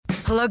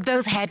Plug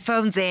those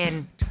headphones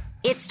in.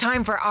 It's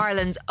time for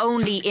Ireland's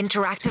only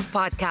interactive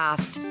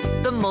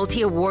podcast, the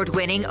multi-award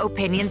winning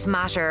Opinions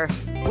Matter,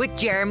 with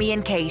Jeremy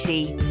and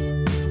Katie.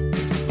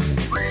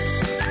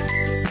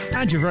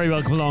 And you're very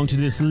welcome along to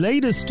this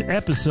latest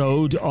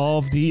episode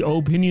of the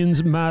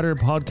Opinions Matter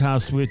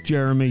podcast with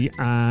Jeremy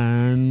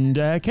and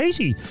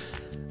Katie.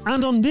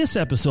 And on this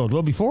episode,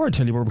 well, before I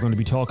tell you what we're going to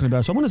be talking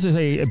about, I want to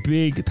say a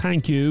big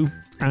thank you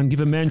and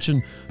give a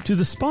mention to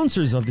the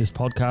sponsors of this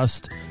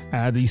podcast,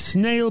 the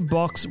Snail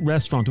Box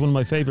Restaurant, one of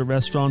my favourite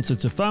restaurants.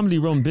 It's a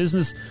family-run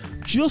business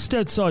just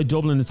outside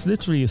Dublin. It's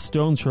literally a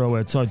stone's throw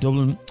outside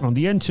Dublin on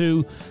the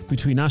N2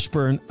 between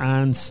Ashburn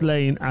and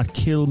Slane at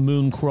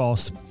Kilmoon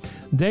Cross.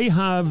 They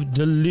have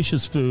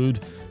delicious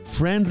food,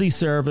 friendly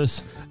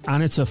service,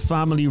 and it's a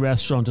family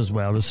restaurant as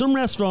well. There's some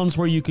restaurants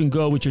where you can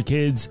go with your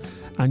kids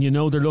and you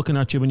know they're looking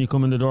at you when you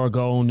come in the door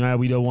going, "No,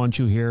 we don't want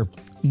you here."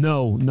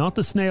 No, not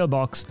the Snail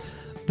Box.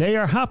 They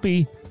are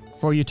happy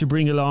for you to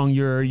bring along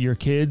your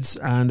kids,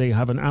 and they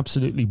have an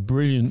absolutely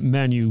brilliant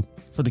menu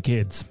for the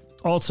kids.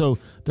 Also,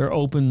 they're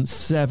open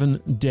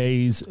 7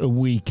 days a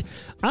week.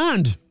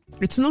 And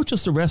it's not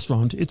just a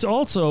restaurant, it's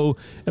also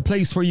a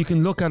place where you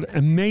can look at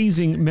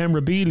amazing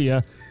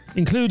memorabilia,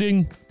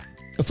 including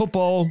a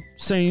football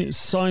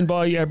signed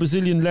by a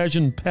Brazilian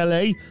legend,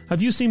 Pelé.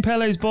 Have you seen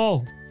Pelé's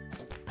ball?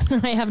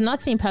 I have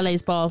not seen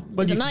Pelé's ball.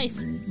 Is it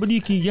nice? But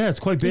you can, yeah, it's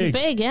quite big.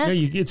 It's big, yeah.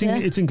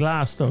 It's in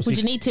glass though. Would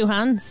you need two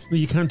hands?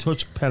 You can't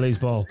touch Pelé's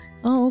ball.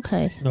 Oh,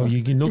 okay. No,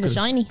 you can look at it. Is it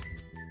shiny?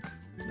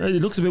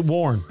 It looks a bit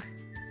worn.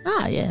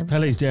 Ah, yeah.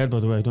 Pelé's dead, by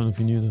the way. I don't know if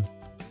you knew that.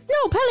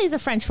 No, Pelé's a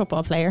French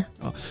football player.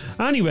 Oh.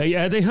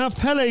 Anyway, they have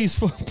Pelé's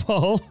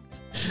football,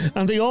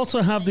 and they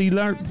also have the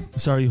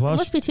sorry, what? There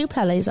must be two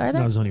Pelés, are there? No,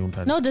 there's only one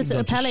Pelé. No, there's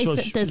a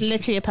Pelé. There's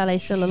literally a Pelé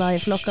still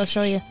alive. Look, I'll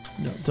show you.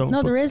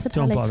 No, there is a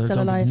Pelé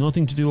still alive.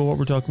 Nothing to do with what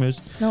we're talking about.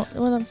 No,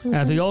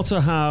 well, they also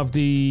have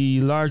the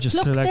largest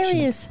collection. There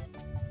he is.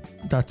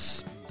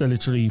 That's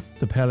literally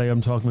the Pelé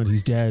I'm talking about.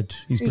 He's dead.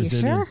 He's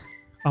Brazilian. You sure?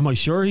 Am I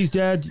sure he's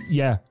dead?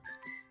 Yeah.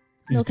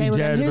 Okay, well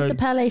then who's the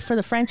Pelé for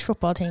the French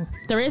football team?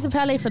 There is a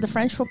Pelé for the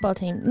French football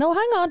team. No,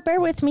 hang on, bear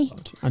with me.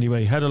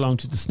 Anyway, head along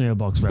to the Snail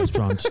Box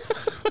Restaurant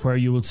where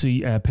you will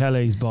see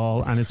Pelé's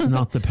ball, and it's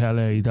not the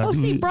Pelé that... Oh,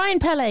 see, Brian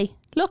Pelé.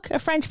 Look, a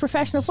French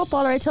professional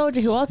footballer, I told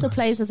you, who also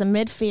plays as a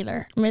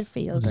midfielder.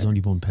 There's only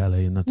one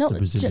Pelé, and that's the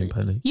Brazilian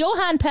Pelé.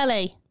 Johan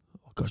Pelé.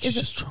 Oh God, she's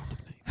just throwing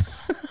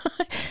up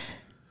names.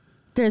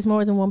 There's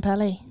more than one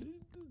Pelé.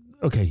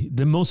 Okay,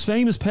 the most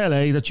famous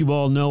Pelé that you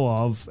all know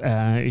of,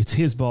 it's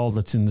his ball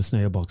that's in the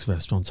Snail Box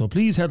Restaurant. So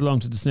please head along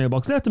to the Snail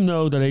Box. Let them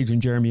know that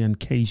Adrian, Jeremy and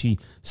Katie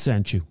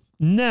sent you.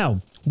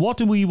 Now, what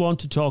do we want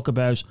to talk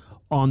about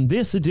on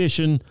this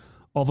edition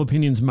of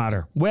Opinions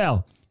Matter?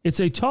 Well,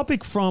 it's a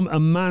topic from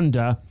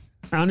Amanda,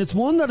 and it's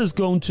one that is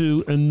going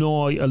to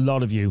annoy a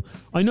lot of you.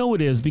 I know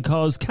it is,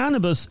 because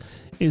cannabis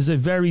is a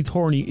very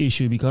thorny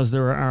issue, because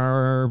there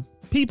are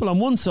people on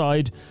one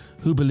side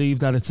who believe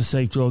that it's a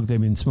safe drug,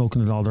 they've been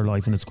smoking it all their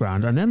life and it's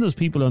grand. And then there's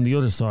people on the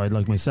other side,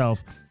 like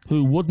myself,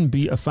 who wouldn't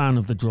be a fan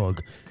of the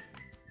drug.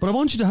 But I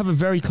want you to have a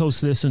very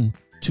close listen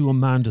to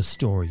Amanda's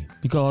story,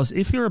 because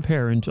if you're a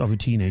parent of a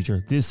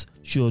teenager, this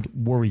should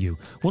worry you.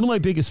 One of my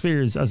biggest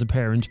fears as a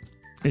parent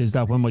is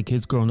that when my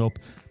kids grown up,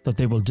 that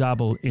they will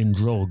dabble in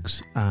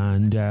drugs.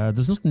 And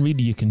there's nothing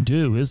really you can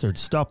do, is there,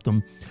 to stop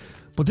them?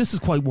 But this is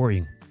quite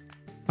worrying.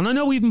 And I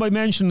know even by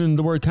mentioning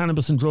the word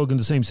cannabis and drug in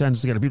the same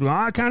sentence together, people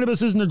go,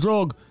 cannabis isn't a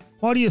drug.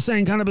 What are you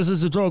saying cannabis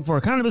is a drug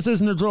for? Cannabis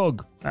isn't a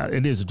drug.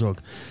 It is a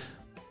drug.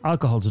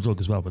 Alcohol's a drug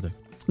as well, by the way.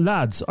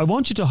 Lads, I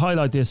want you to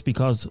highlight this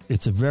because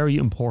it's a very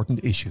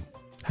important issue.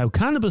 How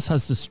cannabis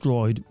has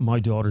destroyed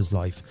my daughter's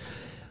life.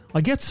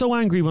 I get so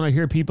angry when I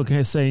hear people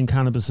saying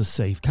cannabis is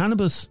safe.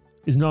 Cannabis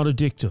is not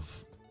addictive.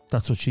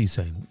 That's what she's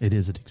saying. It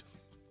is addictive.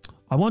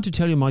 I want to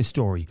tell you my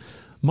story.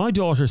 My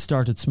daughter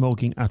started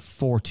smoking at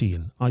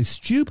 14. I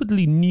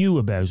stupidly knew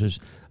about it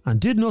and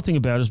did nothing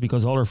about it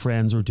because all her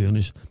friends were doing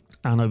it,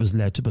 and I was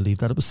led to believe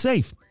that it was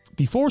safe.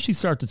 Before she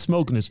started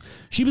smoking it,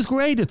 she was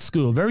great at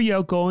school, very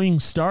outgoing,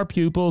 star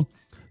pupil.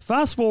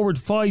 Fast forward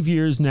 5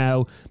 years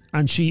now,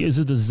 and she is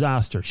a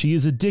disaster. She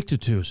is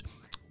addicted to it.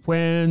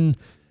 When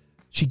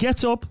she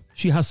gets up,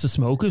 she has to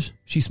smoke it.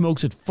 She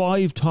smokes it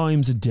 5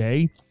 times a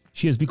day.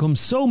 She has become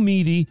so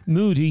moody,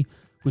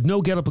 with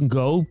no get up and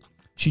go.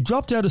 She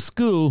dropped out of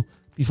school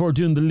before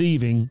doing the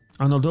leaving,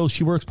 and although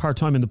she works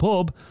part-time in the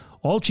pub,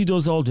 all she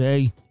does all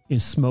day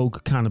is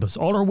smoke cannabis.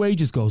 All her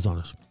wages goes on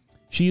it.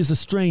 She is a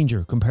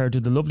stranger compared to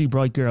the lovely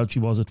bright girl she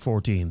was at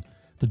 14.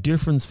 The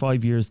difference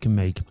 5 years can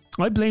make.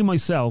 I blame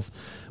myself,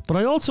 but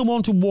I also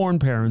want to warn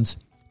parents,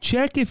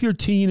 check if your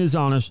teen is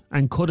on it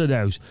and cut it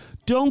out.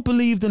 Don't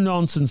believe the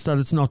nonsense that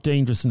it's not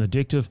dangerous and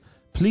addictive.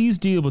 Please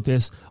deal with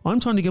this. I'm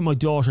trying to get my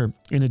daughter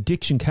in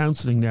addiction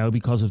counselling now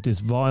because of this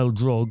vile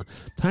drug.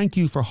 Thank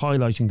you for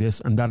highlighting this,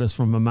 and that is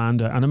from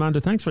Amanda. And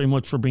Amanda, thanks very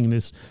much for bringing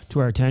this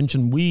to our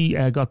attention. We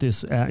got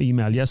this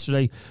email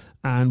yesterday,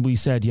 and we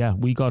said, yeah,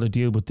 we got to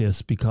deal with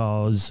this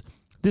because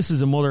this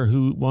is a mother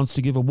who wants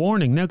to give a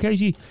warning. Now,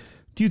 Katie,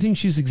 Do you think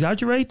she's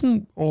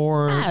exaggerating,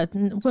 or?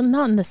 Well,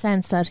 not in the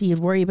sense that you'd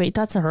worry about.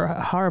 That's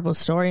a horrible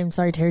story. I'm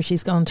sorry to hear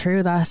she's gone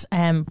through that.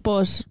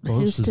 But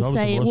who's to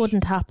say it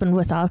wouldn't happen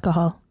with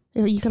alcohol?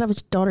 You could have a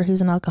daughter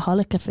who's an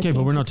alcoholic at 15. Okay,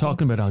 but we're not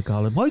talking about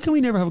alcohol. Why can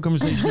we never have a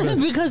conversation about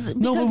because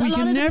no, but we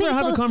can never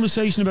have a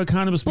conversation about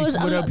cannabis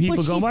without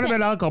people going, what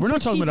about alcohol? We're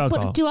not talking about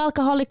alcohol. But do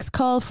alcoholics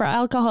call for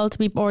alcohol to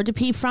be, or do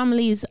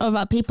families of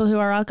people who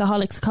are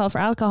alcoholics call for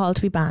alcohol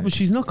to be banned? But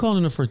she's not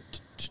calling it for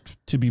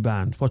to be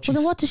banned. Well,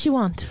 then what does she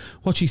want?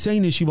 What she's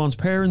saying is she wants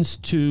parents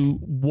to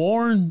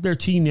warn their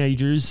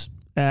teenagers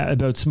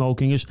about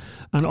smoking it,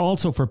 and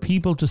also for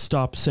people to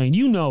stop saying,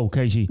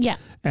 Katie,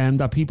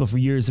 that people for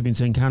years have been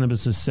saying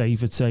cannabis is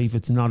safe, it's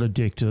not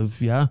addictive,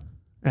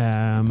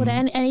 but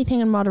anything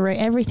in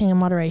moderation, everything in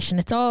moderation.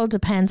 It all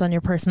depends on your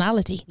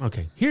personality.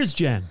 Okay, here's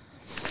Jen.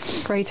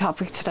 Great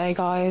topic today,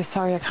 guys.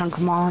 Sorry I can't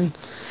come on.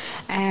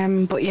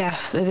 But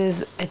yes, it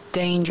is a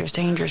dangerous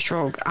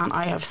drug, and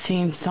I have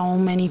seen so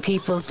many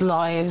people's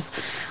lives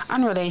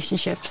and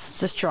relationships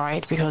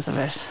destroyed because of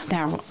it.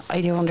 Now,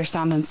 I do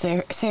understand in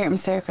certain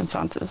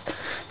circumstances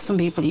some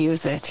people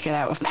use it to get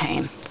out of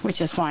pain,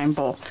 which is fine,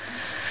 but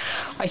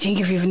I think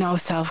if you've no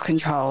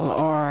self-control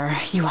or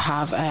you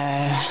have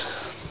a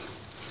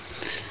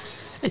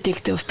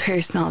addictive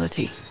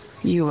personality,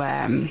 you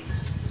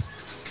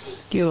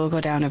will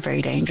go down a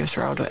very dangerous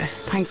road with it.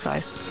 Thanks,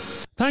 guys.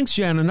 Thanks,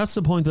 Jen, and that's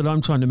the point that I'm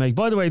trying to make.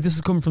 By the way, this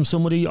is coming from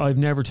somebody I've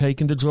never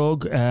taken the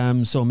drug,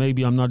 so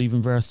maybe I'm not even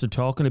versed at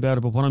talking about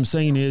it. But what I'm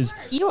saying is,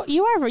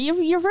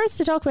 you're versed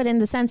to talk about it in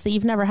the sense that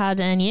you've never had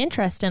any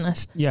interest in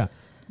it. Yeah,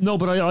 no,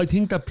 but I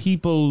think that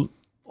people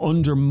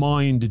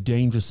undermine the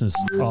dangerousness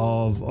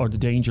or the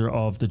danger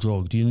of the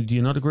drug. Do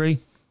you not agree?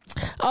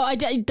 Oh,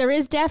 there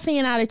is definitely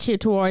an attitude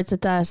towards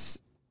it that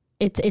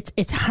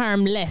it's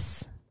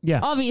harmless. Yeah,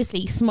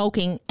 obviously,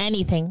 smoking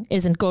anything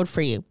isn't good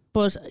for you.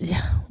 But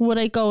would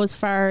I go as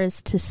far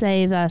as to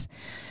say that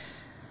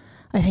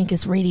I think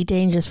it's really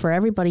dangerous for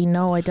everybody?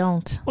 No, I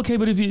don't. Okay,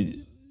 but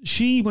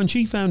when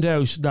she found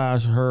out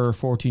that her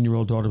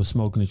 14-year-old daughter was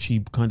smoking it,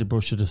 she kind of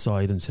brushed it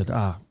aside and said,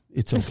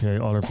 it's okay,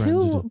 all her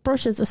friends who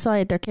brushes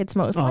aside their kids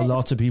smoke?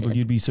 Lots of people.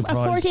 You'd be surprised.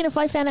 At 14, if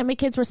I found out my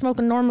kids were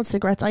smoking normal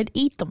cigarettes, I'd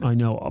eat them. I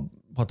know.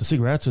 What, the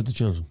cigarettes or the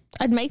children?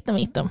 I'd make them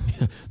eat them.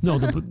 No,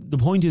 the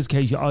point is,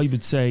 Katie, I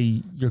would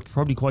say you're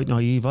probably quite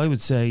naive. I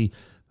would say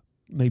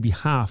maybe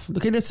half.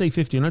 Okay, let's say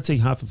 15. Let's say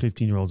half of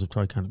 15-year-olds have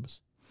tried cannabis.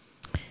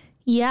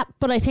 Yeah,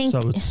 but I think,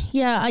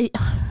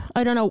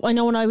 I don't know. I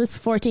know when I was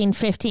 14,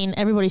 15,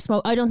 everybody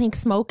smoked. I don't think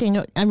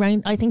smoking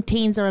around, I think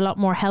teens are a lot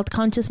more health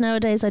conscious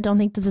nowadays. I don't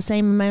think there's the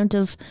same amount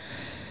of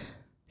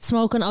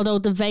smoking, although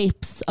the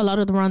vapes, a lot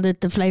of them are on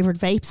the flavoured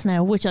vapes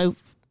now, which I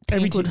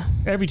think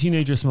every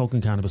teenager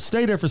smoking cannabis.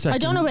 Stay there for a second. I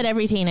don't know about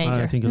every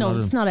teenager. No,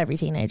 it's not every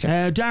teenager.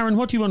 Darren,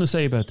 what do you want to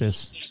say about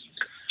this?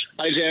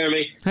 Hi,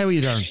 Jeremy. How are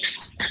you, Darren?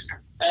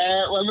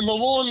 Well, number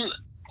one,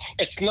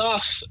 it's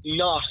not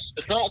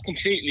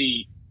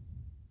completely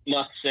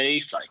not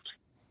safe. Like,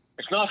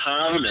 it's not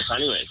harmless,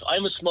 anyways.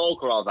 I'm a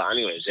smoker of it,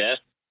 anyways. Yeah.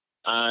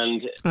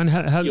 And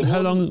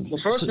how long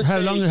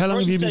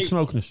have you been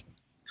smoking it?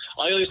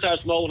 I only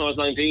started smoking when I was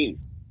 19.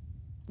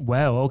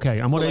 Wow. Okay.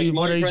 And what age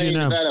are you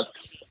now?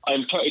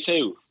 I'm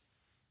 32.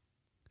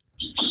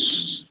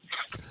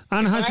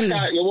 And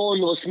your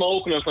woman was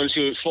smoking it when she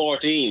was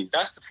 14.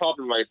 That's the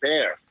problem right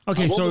there.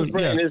 Okay, so her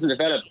brain isn't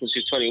developed when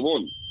she's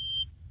 21.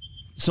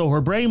 So her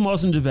brain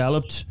wasn't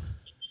developed,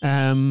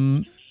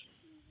 and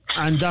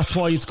that's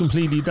why it's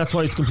completely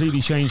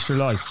changed her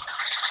life.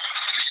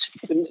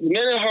 The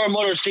minute her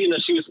mother seen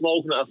that she was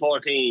smoking at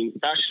 14,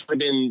 that should have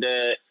been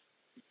the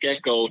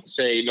get-go to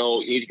say,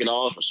 no, you need to get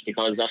off it,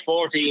 because at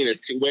 14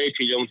 it's way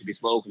too young to be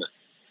smoking it.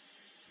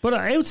 But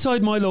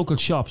outside my local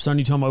shops,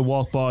 anytime I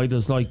walk by,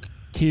 there's like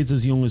kids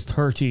as young as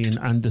 13,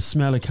 and the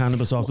smell of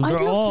cannabis off them. I'd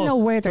love to know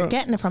where they're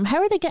getting it from. How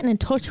are they getting in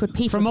touch with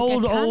people from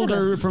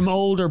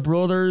older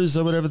brothers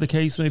or whatever the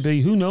case may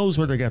be? Who knows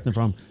where they're getting it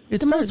from?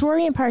 It's the most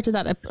worrying part of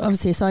that,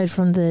 obviously, aside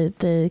from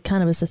the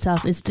cannabis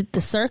itself, is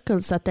the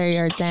circles that they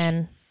are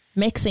then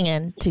mixing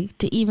in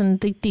to even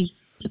the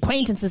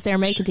acquaintances they're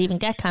making to even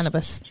get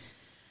cannabis.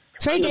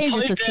 It's very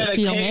dangerous at such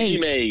a young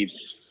age.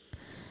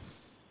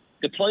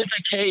 The point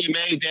that Katie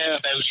made there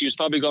about she was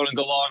probably going to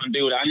go on and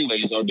do it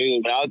anyways, or do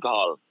it with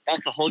alcohol,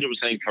 that's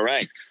 100%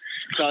 correct.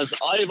 Because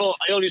I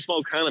only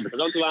smoke cannabis. I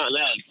don't do anything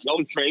else. I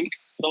don't drink.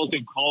 Don't do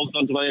coke.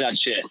 Don't do any of that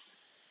shit.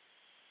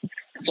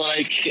 So,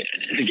 like,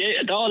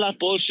 all that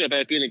bullshit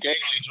about being a gateway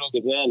drug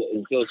as well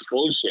is just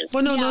bullshit.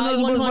 Well, no, I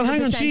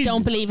 100%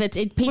 don't believe it.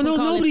 People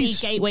call it the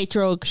gateway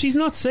drug. She's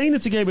not saying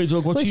it's a gateway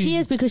drug. She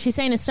is, because she's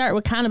saying it started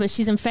with cannabis.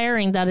 She's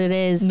inferring that it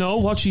is. No,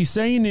 what she's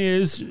saying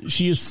is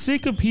she is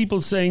sick of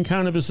people saying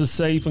cannabis is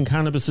safe and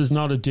cannabis is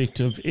not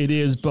addictive. It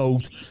is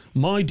both.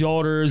 My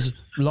daughter's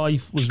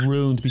life was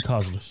ruined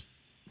because of it.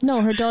 No,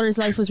 her daughter's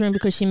life was ruined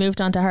because she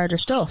moved on to harder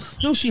stuff.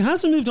 No, she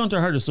hasn't moved on to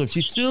harder stuff.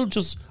 She's still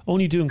just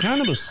only doing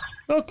cannabis.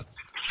 Look.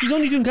 She's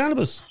only doing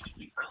cannabis.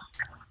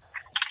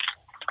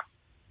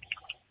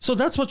 So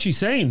that's what she's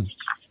saying.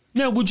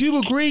 Now, would you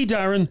agree,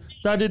 Darren,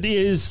 that it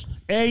is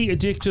A,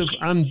 addictive,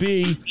 and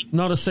B,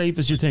 not as safe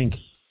as you think?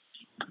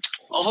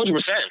 100%,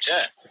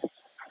 yeah.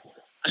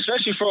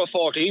 Especially for a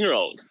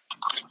 14-year-old.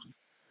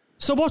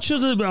 So what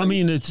should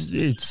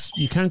it's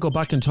you can't go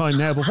back in time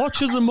now, but what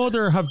should the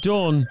mother have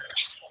done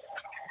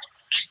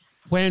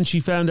when she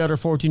found out her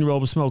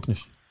 14-year-old was smoking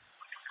it?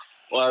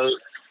 Well,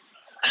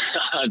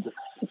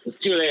 it's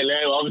too late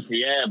now, obviously,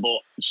 yeah,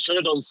 but she should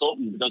have done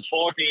something, because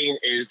 14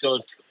 is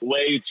just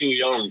way too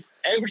young.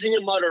 Everything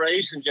in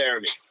moderation,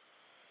 Jeremy.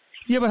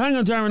 Yeah, but hang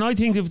on, Darren. I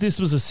think if this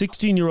was a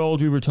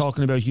 16-year-old we were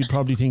talking about, you'd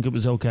probably think it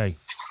was okay.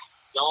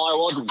 No, I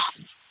wouldn't.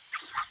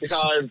 Because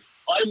I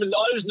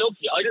was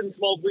lucky. I didn't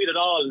smoke weed at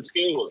all in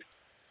school.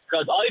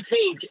 Because I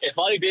think if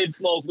I did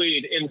smoke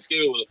weed in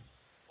school,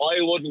 I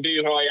wouldn't be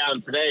where I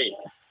am today.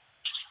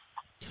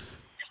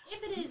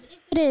 If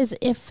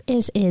it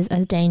is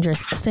as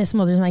dangerous as this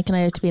mother's making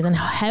it out to be, then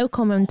how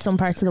come in some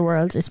parts of the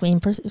world it's being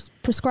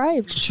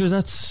prescribed?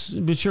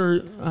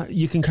 Sure,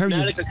 you can carry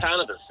medical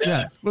cannabis.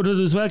 Yeah, but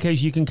as well,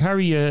 Kate, you can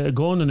carry a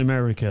gun in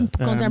America.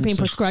 Guns aren't being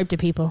prescribed to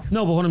people.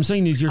 No, but what I'm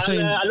saying is, Jeremy,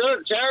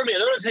 another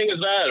thing as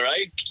well,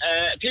 right?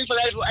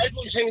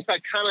 Everyone thinks that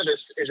cannabis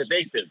is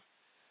addictive.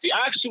 The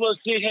actual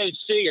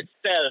THC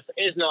itself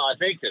is not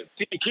addictive.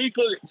 See,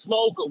 people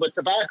smoke it with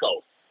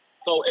tobacco.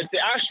 So it's the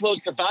actual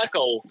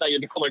tobacco that you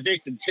become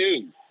addicted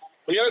to.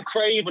 When you're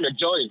craving a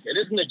joint, it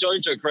isn't the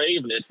joint you're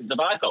craving, it's the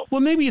tobacco.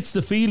 Well, maybe it's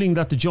the feeling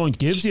that the joint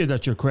gives you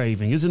that you're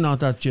craving. Is it not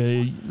that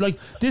you... Like,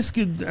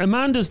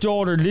 Amanda's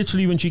daughter,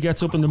 literally when she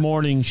gets up in the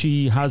morning,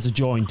 she has a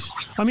joint.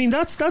 I mean,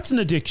 that's an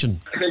addiction.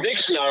 It's an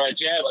addiction, all right,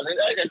 yeah. But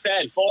like I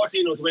said,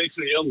 14 was way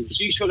too young.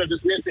 She should have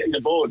just nipped it in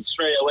the bud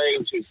straight away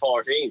when she was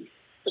 14.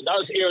 But that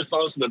was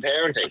irresponsible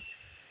parenting.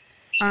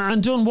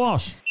 And done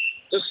what?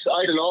 Just,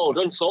 I don't know,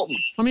 done something.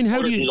 I mean,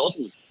 how do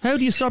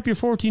you stop your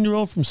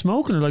 14-year-old from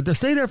smoking it? Like,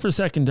 stay there for a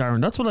second,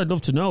 Darren. That's what I'd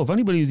love to know. If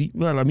anybody's,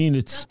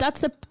 that's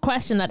the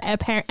question that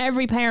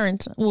every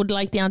parent would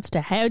like the answer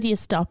to. How do you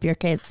stop your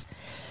kids?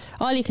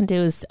 All you can do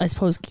is, I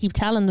suppose, keep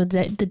telling them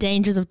the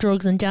dangers of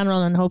drugs in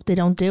general and hope they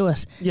don't do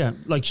it. Yeah,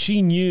 like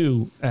she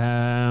knew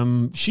that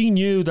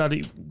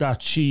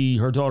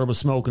her daughter was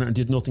smoking it and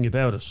did nothing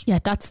about it. Yeah,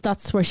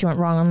 that's where she went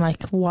wrong. I'm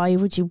like, why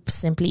would you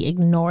simply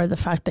ignore the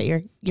fact that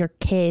your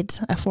kid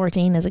at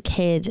 14 as a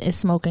kid is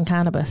smoking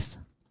cannabis?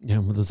 Yeah,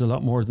 well, there's a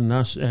lot more than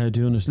that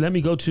doing it. Let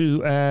me go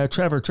to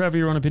Trevor. Trevor,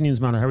 you're on Opinions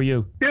Manor. How are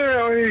you?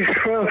 Yeah,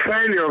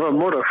 failure of a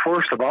mother,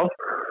 first of all.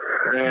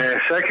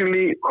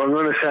 Secondly, I'm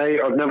going to say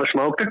I've never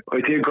smoked it. I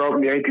did grow up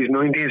in the 80s,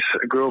 90s.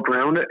 I grew up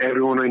around it.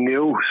 Everyone I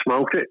knew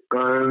smoked it.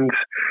 And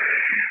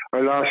I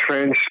lost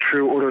friends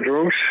through other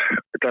drugs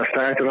that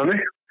started on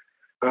it.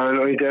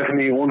 And I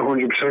definitely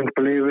 100%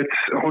 believe it's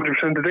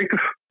 100% addictive.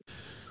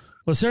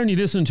 Well, certainly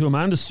listening to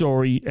Amanda's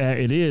story,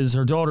 it is.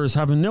 Her daughter is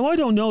having... Now, I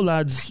don't know,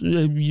 lads.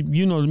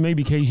 You know,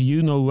 maybe, Katie,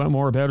 you know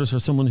more about it, or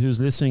someone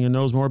who's listening and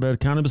knows more about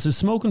cannabis. Is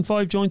smoking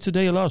 5 joints a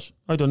day a lot?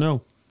 I don't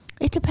know.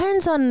 It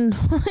depends on...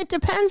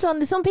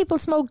 Some people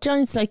smoke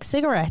joints like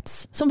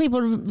cigarettes. Some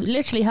people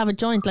literally have a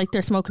joint like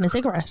they're smoking a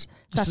cigarette.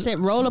 That's it.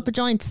 Roll up a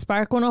joint,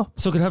 spark one up.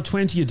 So could have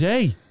 20 a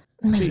day?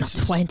 Maybe not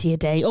 20 a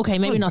day. Okay,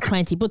 maybe not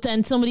 20. But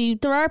then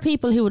there are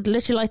people who would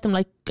literally light them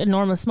like a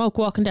normal smoke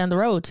walking down the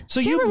road.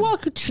 So do you ever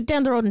walk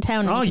down the road in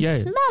town and you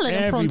can smell it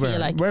in front of you?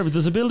 Like, wherever.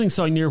 There's a building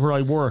site near where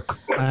I work,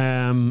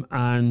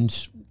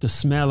 and the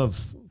smell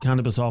of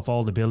cannabis off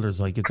all the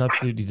builders, like, it's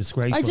absolutely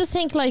disgraceful. I just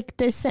think, like,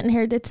 they're sitting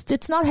here,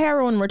 it's not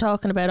heroin we're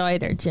talking about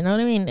either. Do you know what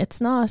I mean?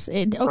 It's not.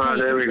 There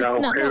we go.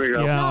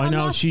 Yeah, I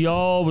know. She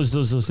always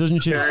does this, doesn't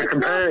she? Yeah, you're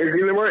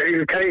just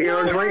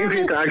waiting for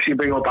you to actually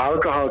bring up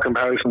alcohol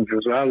comparisons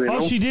as well. You know?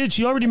 She did.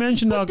 She already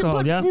mentioned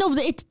alcohol, yeah. No,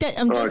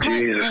 I'm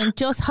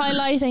just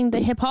highlighting the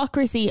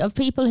hypocrisy of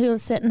people who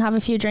sit and have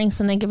a few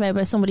drinks and then give out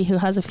about somebody who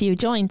has a few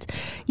joints.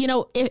 You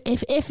know,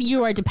 if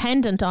you are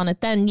dependent on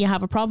it, then you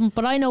have a problem.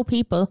 But I know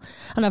people,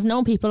 and I've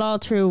known people all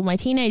through my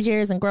teenage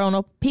years and growing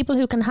up, people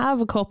who can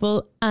have a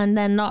couple and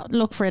then not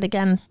look for it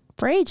again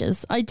for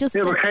ages. But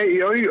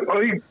Katie,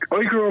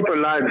 I grew up with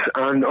lads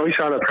and I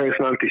saw their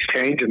personalities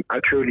changing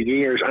through the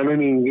years, and I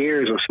mean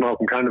years of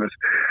smoking cannabis,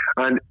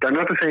 and they're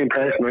not the same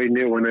person I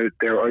knew when I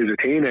was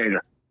a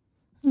teenager.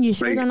 You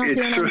sure they're not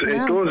doing anything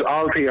else? It does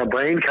alter your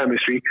brain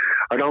chemistry.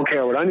 I don't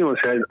care what anyone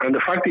says. And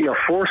the fact that your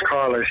first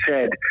caller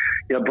said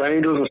your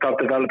brain doesn't stop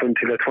developing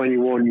until you're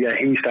 21, yet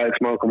he started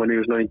smoking when he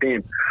was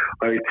 19.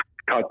 I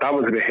thought that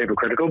was a bit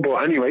hypocritical.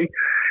 But anyway,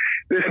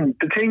 listen,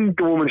 the thing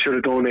the woman should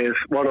have done is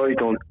what I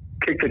done.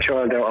 Kick the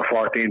child out at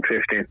 14,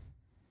 15.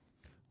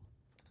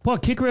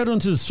 What, kick her out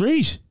onto the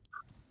street?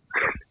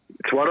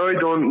 It's what I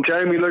done.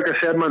 Jeremy, like I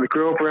said, man, I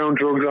grew up around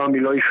drugs all my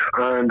life,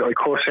 and I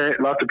cussed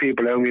lots of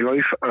people out of my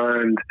life,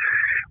 and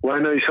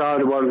when I saw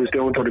what it was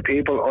doing to the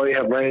people, I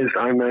have raised,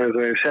 and as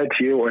I've said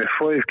to you, I have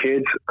 5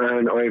 kids,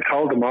 and I've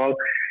told them all,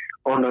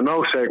 under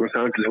no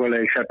circumstances will I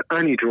accept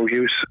any drug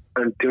use,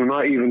 and do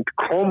not even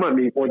come at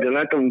me when you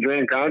let them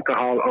drink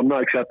alcohol. I'm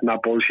not accepting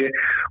that bullshit.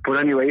 But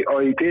anyway,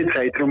 I did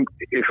say to them,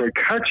 if I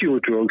catch you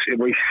with drugs, if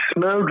I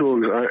smell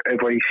drugs, or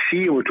if I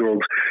see you with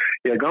drugs,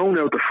 you're going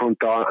out the front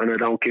door, and I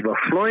don't give a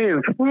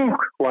flying fuck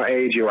what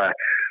age you are.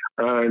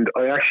 And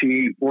I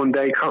actually one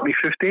day caught me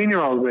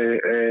 15-year-old with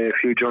a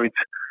few joints,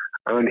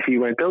 and he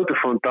went out the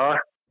front door,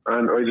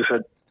 And I just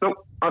said,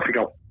 nope, off you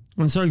go.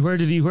 I'm sorry, where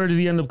did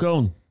he end up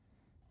going?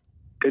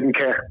 Didn't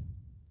care.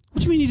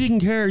 What do you mean he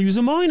didn't care? He was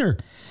a minor.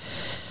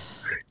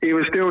 He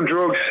was doing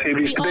drugs. He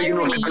was big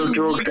enough to do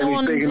drugs, and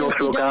he's big enough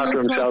to look after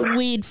himself. You don't smoke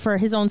weed for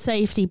his own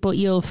safety, but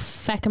you'll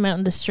feck him out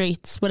in the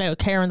streets without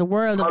care in the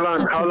world. Hold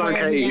on,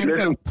 Katie.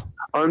 Listen,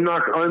 I'm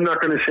not going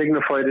to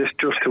signify this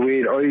just to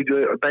weed.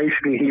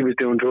 Basically, he was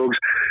doing drugs,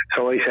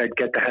 so I said,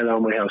 "Get the hell out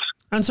of my house."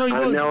 And so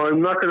now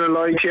I'm not going to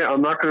lie to you.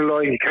 I'm not going to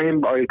lie.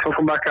 I took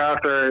him back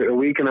after a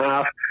week and a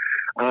half,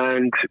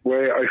 and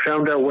where I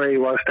found out where he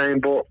was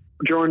staying. But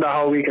during that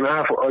whole week and a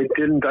half, I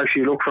didn't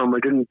actually look for him. I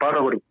didn't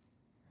bother with him.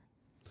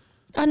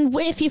 And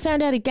if you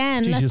found out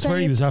again, I swear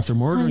he was after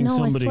murdering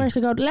somebody. I swear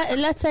to God.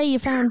 Let's say you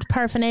found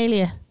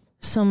paraphernalia,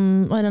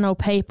 some, I don't know,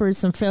 papers,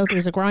 some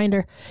filters, a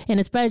grinder in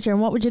his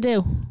bedroom. What would you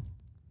do?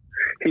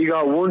 He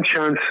got one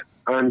chance,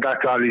 and that's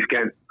all he's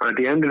getting. At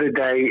the end of the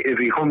day, if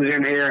he comes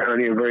in here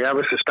and if we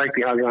ever suspect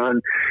he has a hand,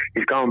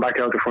 he's going back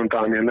out the front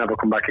door and he'll never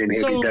come back in.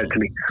 He'll be dead to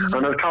me.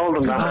 And I've told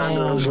him that,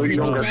 and I was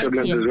younger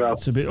siblings as well.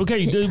 It's a bit,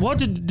 okay, did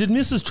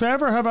Mrs.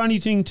 Trevor have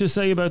anything to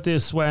say about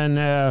this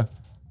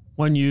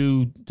when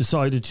you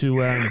decided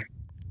to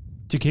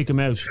kick him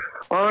out?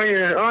 Oh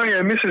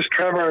yeah, Mrs.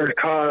 Trevor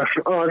thought,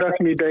 that's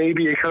me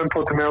baby, you can't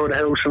put him out of the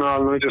house and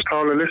all. And I just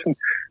told her, listen,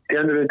 at the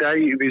end of the day,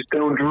 if he's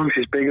doing drugs,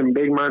 he's big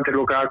man to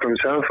look after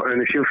himself,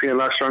 and if you feel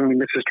that strongly,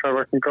 Mrs.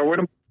 Trevor can go with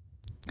him.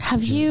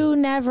 Have you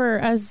never,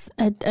 as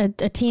a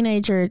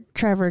teenager,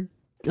 Trevor,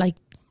 like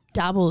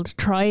dabbled,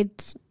 tried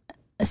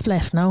a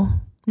spliff? No?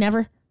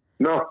 Never?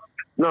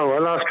 No, I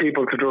lost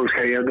people to drugs,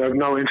 Kay. I have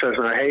no interest,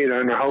 and I hate it,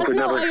 and I hope it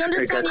never I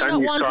understand gets you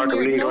any not sort of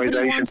wanting nobody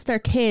legalisation. wants their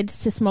kid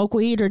to smoke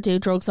weed or do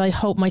drugs. I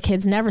hope my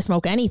kids never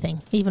smoke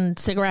anything, even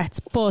cigarettes.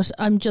 But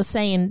I'm just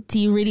saying, do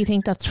you really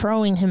think that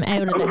throwing him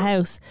out of the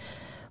house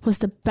was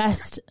the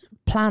best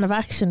plan of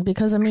action?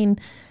 Because, I mean,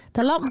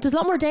 there's a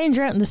lot more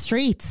danger out in the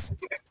streets.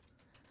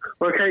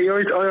 Okay,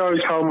 I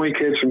always told my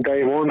kids from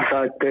day one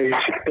that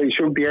they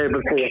should be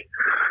able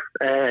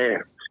to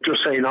just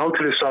say no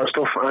to this sort of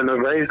stuff, and I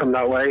raised them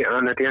that way.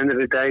 And at the end of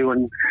the day,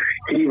 when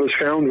he was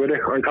found with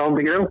it, I told him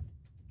to get out.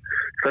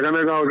 They're going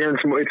to go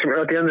against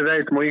at the end of the day,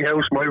 it's my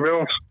house, my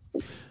rules.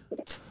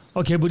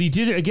 Okay, but he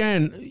did it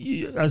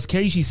again. As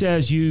Katie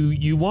says,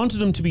 you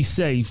wanted him to be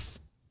safe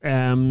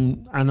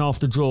and off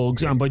the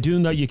drugs, and by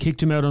doing that, you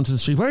kicked him out onto the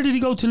street. Where did he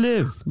go to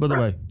live, by the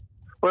way?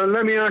 Well,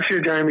 let me ask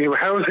you, Jamie,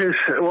 how is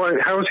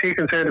he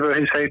concerned about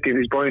his safety if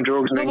he's buying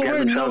drugs and then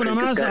getting himself into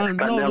debt that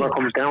never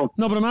comes down?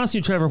 No, but I'm asking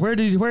you, Trevor, where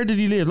did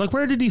he live? Like,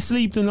 where did he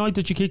sleep the night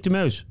that you kicked him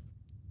out?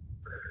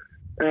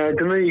 The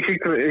night you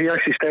kicked him, he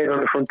actually stayed on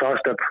the front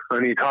doorstep,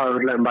 and he thought I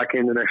would let him back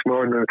in the next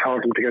morning, and I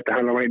told him to get the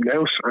hell away from the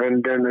house,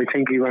 and then I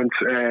think he went,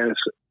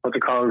 what's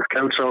it called,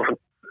 couch surfing.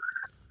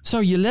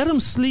 So you let him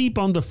sleep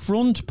on the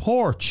front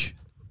porch?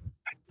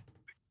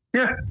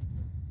 Yeah.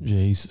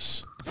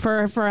 Jesus.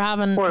 For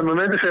having... What, am I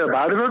meant to feel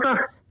bad about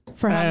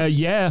that?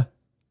 Yeah.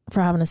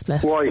 For having a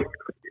spliff. Why?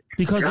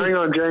 Because hang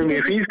on, Jamie.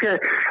 If he's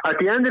at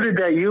the end of the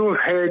day, you have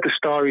heard the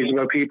stories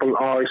about people.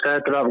 I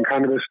started having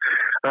cannabis,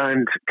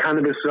 and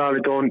cannabis is all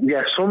done.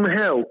 Yeah,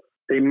 somehow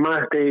they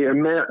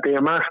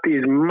amass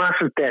these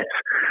massive debts,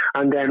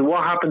 and then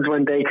what happens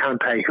when they can't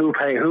pay? Who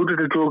pay? Who do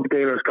the drug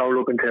dealers go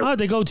looking to?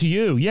 They go to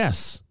you.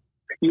 Yes.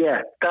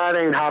 Yeah, that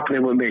ain't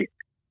happening with me.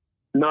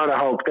 Not a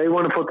hope. They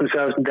want to put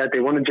themselves in debt.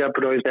 They want to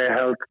jeopardise their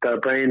health, their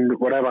brain,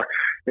 whatever.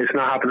 It's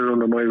not happening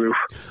under my roof.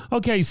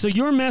 Okay, so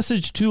your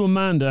message to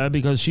Amanda,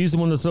 because she's the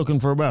one that's looking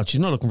for, well,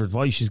 she's not looking for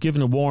advice, she's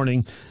giving a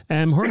warning.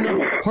 Her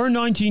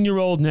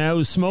 19-year-old now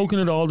is smoking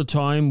it all the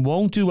time,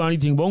 won't do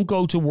anything, won't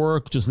go to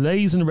work, just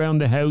lazing around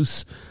the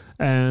house,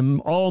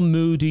 all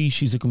moody.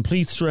 She's a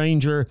complete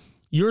stranger.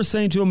 You're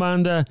saying to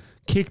Amanda,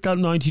 kick that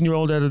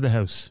 19-year-old out of the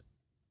house.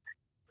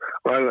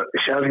 Well,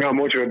 she hasn't got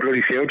much of a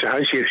bloody future,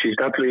 has she? If she's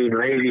that bloody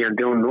lazy and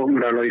doing nothing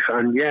with her life.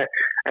 And yeah,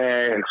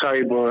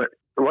 sorry, but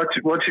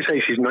what'd you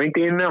say? She's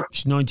 19 now?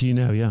 She's 19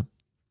 now, yeah.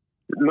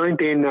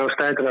 19 now,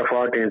 started at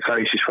 14.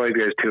 Sorry, she's 5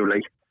 years too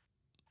late.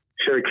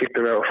 Should have kicked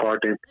her out at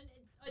 14.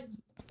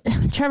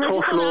 Trevor, I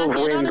just want to ask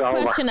you an honest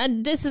question.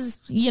 And this is,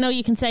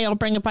 you can say I'll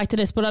bring it back to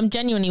this, but I'm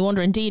genuinely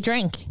wondering, do you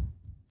drink?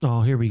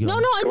 Oh, here we go. No, I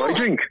know. Do I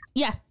drink?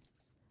 Yeah.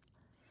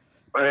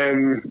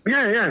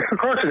 Yeah, of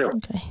course I do.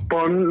 Okay.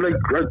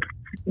 But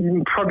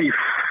probably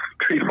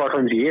 3-4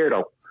 times a year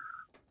though.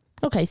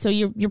 Okay, so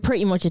you're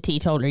pretty much a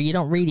teetotaler. You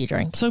don't really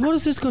drink. So what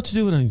has this got to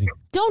do with anything?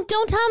 Don't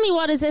tell me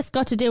what has this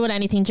got to do with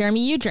anything,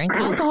 Jeremy. You drink.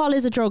 Alcohol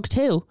is a drug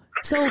too.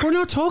 So we're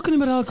not talking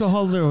about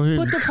alcohol though.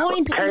 But the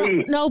point,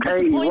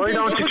 the point is,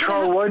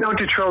 why don't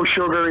you throw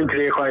sugar into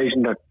the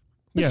equation then?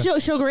 Yeah.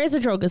 Sugar is a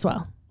drug as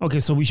well. Okay,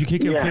 so we should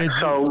kick out kids.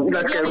 So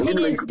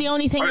the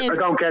only thing is, I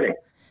don't get it.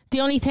 The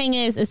only thing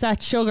is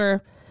that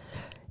sugar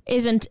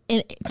isn't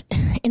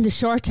in the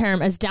short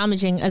term as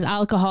damaging as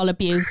alcohol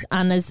abuse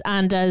and as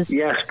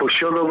yes, but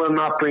sugar will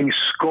not bring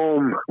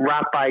scum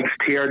rat bags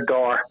to your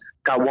door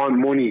that want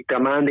money,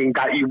 demanding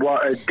that you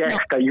want a debt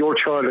that your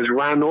child has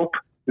ran up.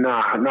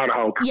 Nah, not a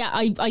hope. Yeah,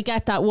 I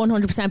get that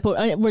 100%,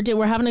 but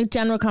we're having a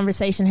general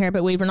conversation here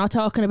about weed. We're not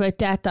talking about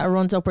debt that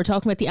runs up. We're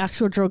talking about the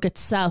actual drug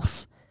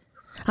itself.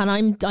 And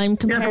I'm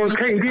comparing. Yeah,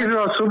 but okay, these are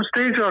all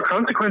substances or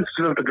consequences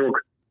of the drug.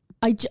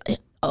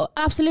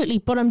 Absolutely,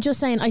 but I'm just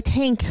saying, I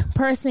think,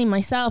 personally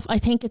myself, I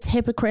think it's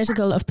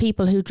hypocritical of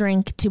people who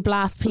drink to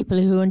blast people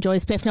who enjoy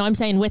spliff. Now, I'm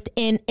saying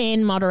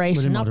within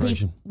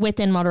moderation.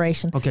 Within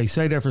moderation. Okay,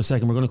 stay there for a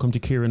second. We're going to come to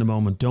Ciara in a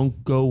moment.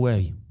 Don't go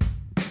away.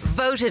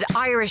 Voted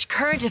Irish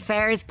Current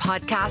Affairs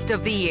Podcast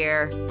of the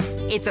Year.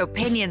 It's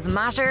Opinions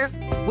Matter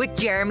with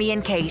Jeremy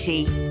and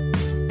Katie.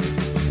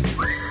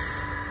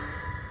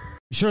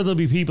 I'm sure there'll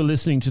be people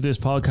listening to this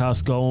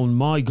podcast going,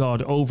 my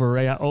God,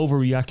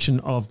 overreaction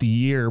of the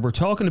year. We're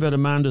talking about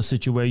Amanda's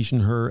situation.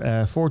 Her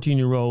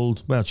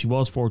 14-year-old, well, she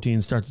was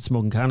 14, started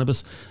smoking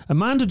cannabis.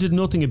 Amanda did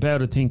nothing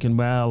about it, thinking,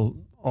 well,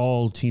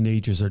 all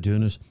teenagers are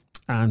doing it.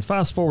 And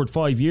fast forward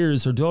 5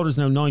 years, her daughter's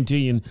now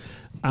 19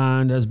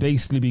 and has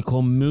basically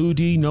become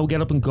moody, no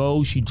get up and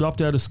go. She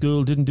dropped out of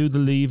school, didn't do the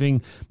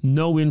leaving,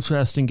 no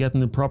interest in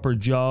getting a proper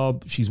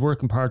job. She's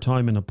working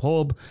part-time in a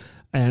pub.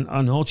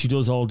 And all she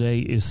does all day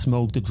is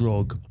smoke the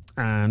drug.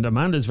 And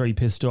Amanda's very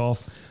pissed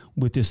off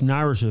with this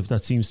narrative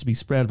that seems to be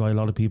spread by a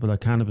lot of people that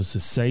cannabis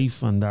is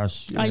safe and that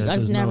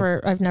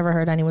I've never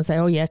heard anyone say,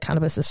 oh yeah,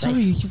 cannabis is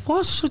safe. Sorry,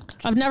 what?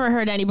 I've never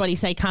heard anybody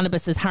say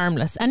cannabis is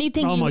harmless.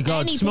 Anything you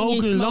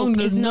smoke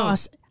is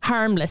not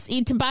harmless.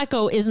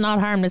 Tobacco is not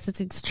harmless.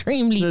 It's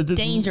extremely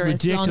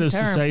dangerous. Ridiculous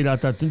long-term. To say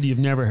that you've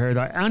never heard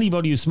that.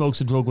 Anybody who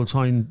smokes a drug will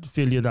try and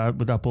fill you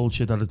with that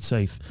bullshit that it's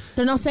safe.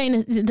 They're not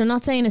saying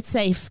it's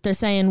safe. They're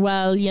saying,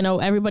 well,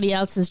 everybody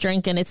else is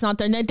drinking. It's not.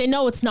 They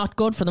know it's not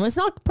good for them. It's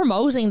not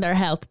promoting their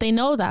health. They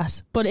know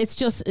that. But it's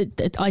just.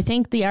 I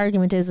think the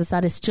argument is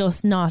that it's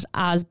just not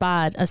as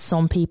bad as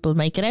some people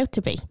make it out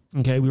to be.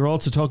 Okay, we were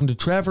also talking to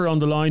Trevor on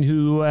the line,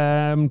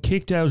 who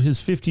kicked out his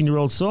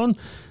 15-year-old son.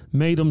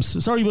 Made him...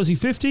 Sorry, was he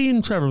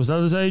 15? Trevor, was that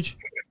his age?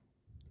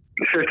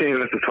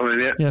 15 at the time,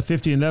 yeah. Yeah,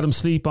 15. Let him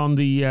sleep on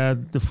the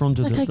front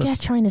of I get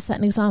trying to set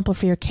an example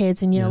for your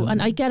kids, and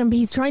and I get him.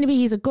 He's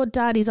a good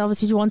dad. He's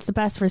obviously wants the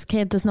best for his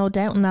kid. There's no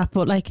doubt in that.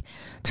 But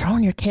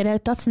throwing your kid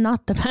out, that's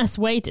not the best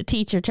way to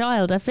teach your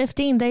child. At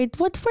 15, where's a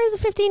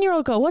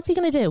 15-year-old go? What's he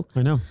going to do?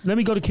 I know. Let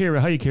me go to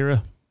Ciara. Hi,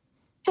 Ciara.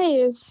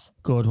 Hey,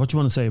 Good. What do you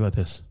want to say about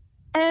this?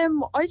 I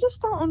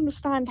just don't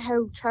understand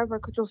how Trevor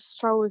could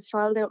just throw his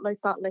child out like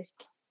that.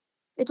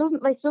 It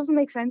doesn't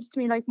make sense to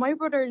me. My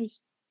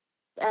brother's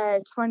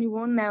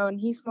 21 now, and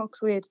he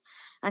smokes weed,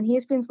 and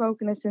he's been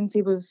smoking it since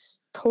he was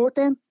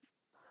 13.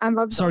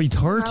 Sorry,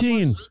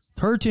 13.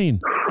 13.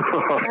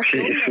 Oh,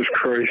 Jesus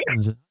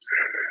Christ.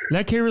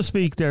 Let Ciara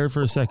speak there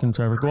for a second,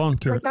 Trevor. Go on,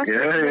 Ciara.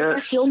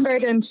 That's younger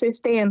than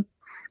 15,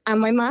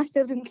 and my ma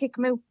still didn't kick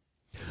him out.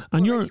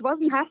 And she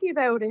wasn't happy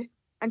about it,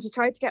 and she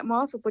tried to get him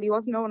off it, but he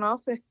wasn't going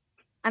off it.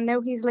 And now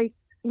he's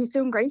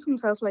doing great for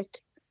himself.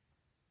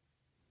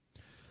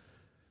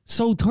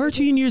 So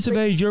 13 years of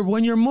age,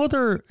 when your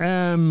mother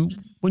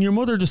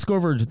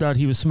discovered that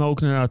he was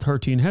smoking it at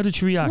 13, how did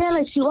she react?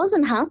 Yeah, she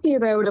wasn't happy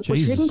about it, but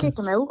she didn't kick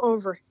him out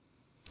over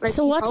it.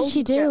 So what did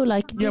she do?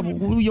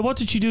 What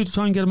did she do to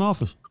try and get him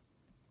off it?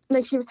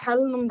 She was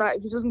telling him that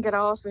if he doesn't get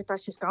off it,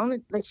 that she's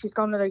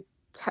gonna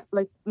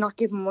not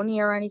give him money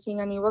or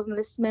anything, and he wasn't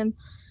listening.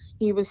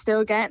 He was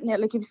still getting it.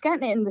 He was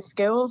getting it in the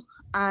school,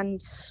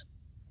 and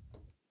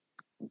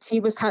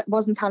she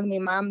wasn't telling me,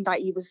 Mum, that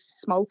he was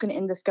smoking it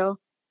in the school.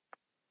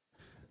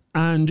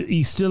 And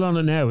he's still on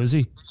it now, is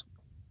he?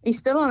 He's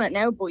still on it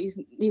now, but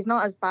he's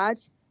not as bad.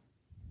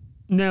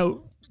 Now,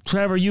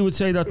 Trevor, you would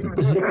say that...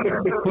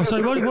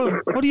 sorry, what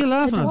are you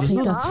laughing at? I don't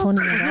think that's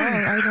funny at all.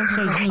 I don't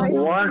think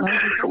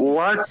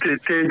What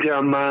did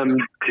your mum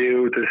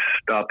do to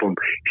stop him?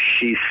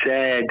 She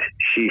said.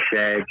 No,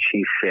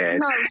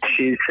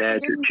 she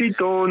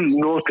done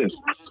nothing.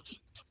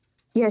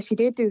 Yeah, she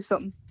did do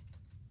something.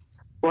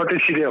 What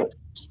did she do?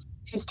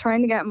 She's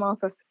trying to get him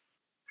off it.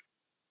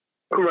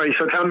 Right,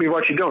 so tell me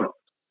what she done.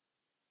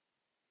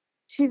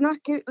 She's not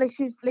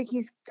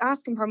he's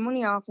asking for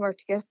money off her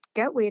to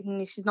get weed,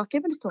 and she's not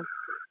giving it to him.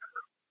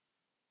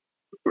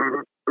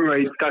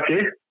 Right, that's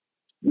it.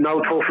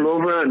 No tough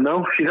love,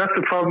 no. See, that's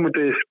the problem with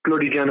this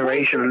bloody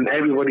generation, and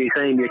everybody's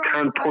saying you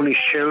can't punish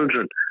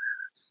children.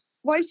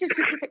 Why should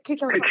she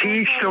kick her? To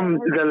teach them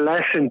the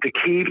lesson, to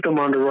keep them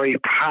on the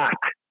right path.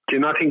 Do you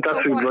not think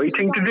that's the right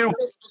thing to do?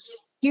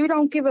 You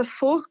don't give a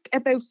fuck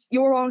about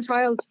your own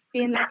child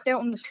being left out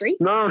on the street?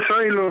 No,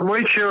 sorry, look,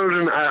 my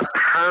children are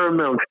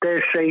paramount.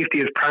 Their safety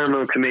is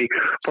paramount to me.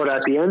 But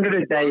at the end of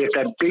the day, if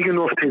they're big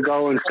enough to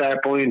go and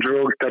start buying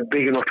drugs, they're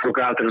big enough to look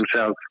after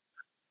themselves.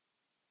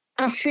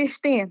 At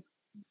 15?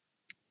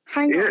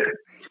 Hang on.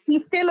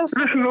 He's still a...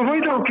 Listen, if I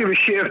don't give a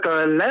shit if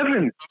they're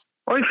 11,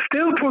 I'd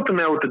still put them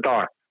out the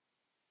door.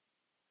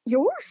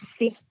 You're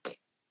sick.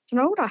 You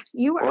know that?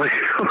 You are.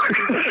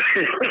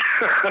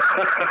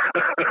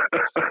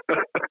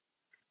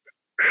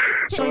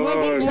 So I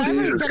think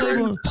Trevor's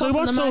been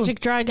the magic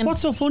dragon.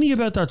 What's so funny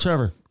about that,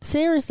 Trevor?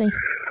 Seriously.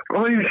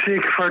 I'm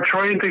sick for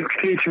trying to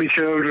teach my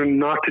children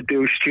not to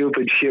do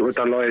stupid shit with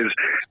their lives.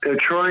 They're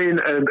trying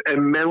to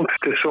amount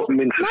to something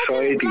in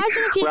society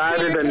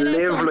rather than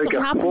live like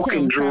a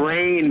fucking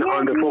drain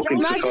on the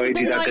fucking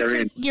society that they're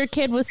in. Your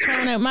kid was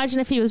thrown out. Imagine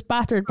if he was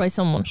battered by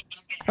someone.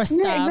 or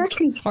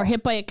stabbed or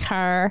hit by a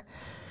car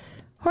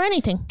or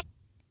anything.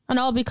 And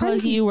all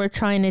because you were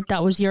trying it,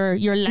 that was your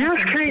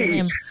lesson to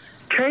him.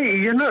 Katie,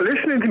 you're not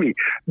listening to me.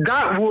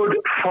 That would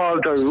fall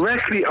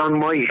directly on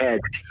my head.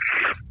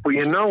 But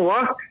you know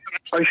what?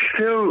 I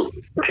still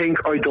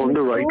think I done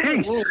the right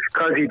thing.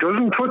 Because he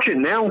doesn't touch it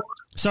now.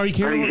 Sorry,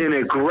 Kira. And he's in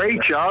a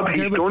great job.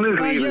 He's done his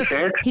leaving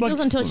cert. He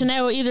doesn't touch it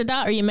now. Either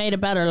that or you made a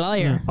better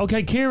liar. Yeah.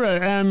 Okay,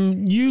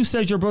 Kira, you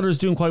said your brother's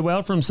doing quite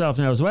well for himself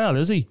now as well,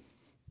 is he?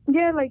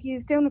 Yeah, like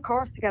he's doing a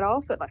course to get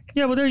off it. Like.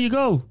 Yeah, well, there you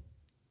go.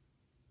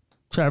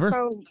 Trevor?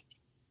 So,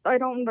 I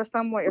don't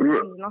understand what you're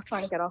saying. He's not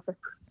trying to get off it.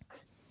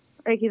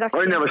 Like, he's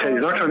actually I never said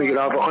he's not trying to get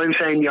off it. I'm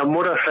saying your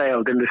mother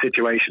failed in the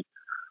situation.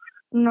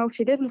 No,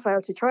 she didn't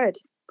fail. She tried.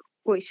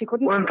 Well, she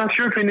couldn't. Well, that's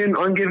your opinion.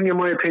 I'm giving you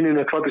my opinion.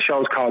 That's what the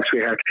show's called,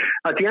 sweetheart.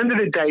 At the end of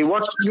the day,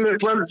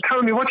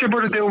 tell me, what's your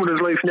brother doing with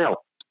his life now?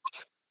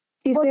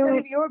 He's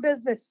doing your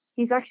business.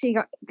 He's actually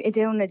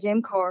doing a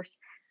gym course,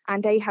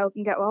 and they help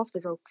him get off the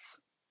drugs.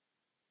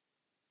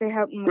 They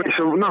help him.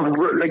 So, no,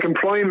 like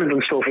employment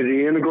and stuff. Is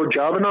he in a good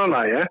job and all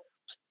that? Yeah.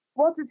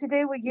 What's it to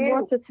do with you?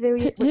 What's it to do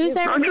with you? Who's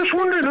there? I'm just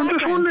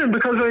wondering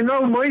because I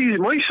know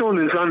my son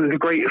is on the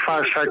great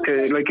fast track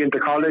to like into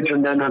college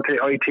and then onto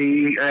IT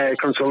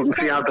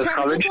consultancy after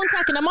college. Just 1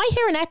 second. Am I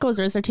hearing echoes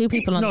or is there two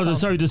people on the phone? No,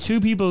 sorry, there's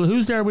two people.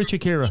 Who's there with you,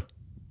 Kira?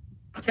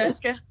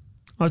 Jessica.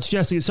 Oh, it's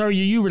Jessica. Sorry,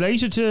 are you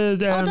related to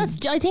them?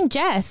 that's I think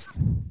Jess.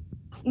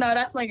 No,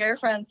 that's my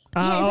girlfriend. Is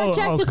that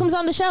Jess who comes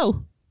on the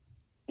show?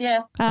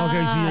 Yeah.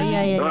 Okay, so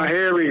yeah. Oh,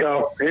 here we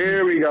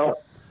go.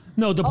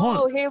 No, the point.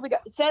 Oh, here we go.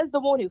 Says the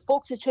one who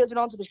fucks his children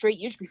onto the street.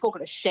 You should be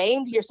fucking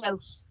ashamed of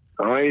yourself.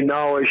 I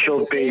know I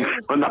should be.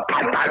 I'm not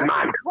bad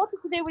man. What's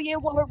it to do with you?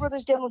 What her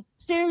brother's doing?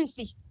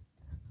 Seriously.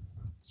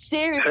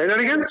 Say that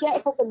again?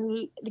 Get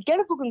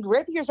a fucking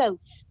grip of yourself.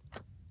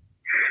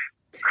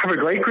 Have a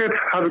great grip.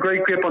 Have a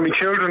great grip on my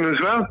children as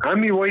well.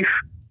 And my wife.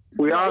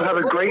 We all have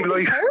a great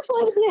life.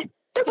 Terrified of you.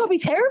 They're probably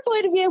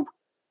terrified of you.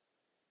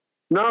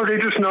 No, they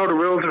just know the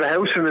rules of the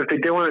house, and if they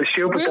do anything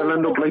stupid, they'll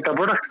end up like their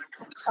brother.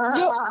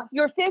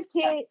 Your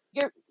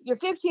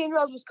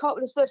 15-year-old was caught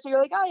with a spliff, so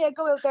you're like, oh yeah,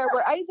 go out there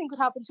where anything could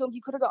happen to him.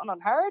 You could have gotten on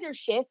harder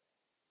shit,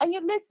 and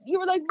you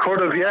were like, could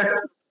have, yeah.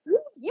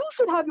 You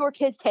should have your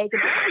kids taken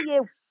from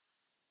you.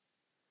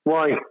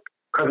 Why?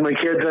 Because my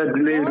kids are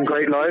living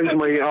great lives.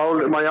 My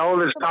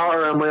oldest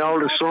daughter and my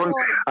oldest son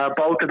are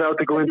both about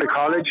to go into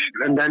college,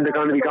 and then they're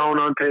going to be going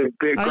on to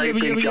big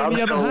jobs.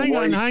 Yeah,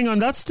 but hang on.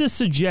 That's to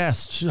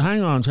suggest.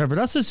 Hang on, Trevor.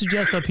 That's to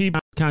suggest that people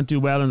can't do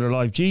well in their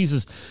life.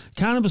 Jesus,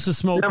 cannabis is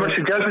smoking. Never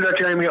suggested that,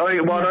 Jamie.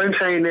 What I'm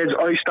saying is,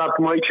 I stopped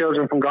my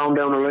children from going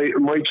down the life,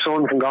 my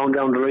son from going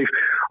down the life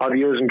of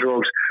using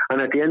drugs. And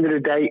at the end of the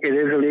day, it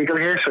is illegal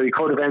here, so he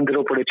could have ended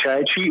up with a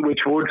charge sheet,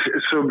 which would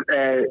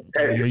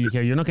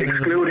you're not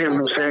exclude him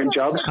from certain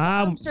jobs.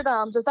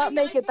 Amsterdam, does that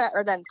make it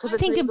better then? I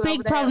think a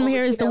big problem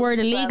here is the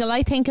word illegal.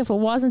 I think if it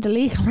wasn't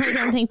illegal, I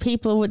don't think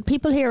people would.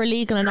 People hear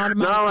illegal and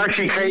automatically. No,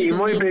 actually, Katie,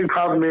 my big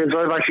problem is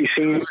I've actually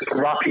seen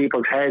rock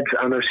people's heads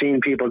and I've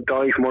seen people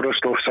die from other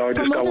stuff, so I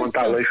just don't want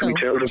that life for my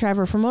children.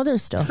 Trevor, from other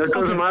stuff. It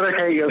doesn't matter,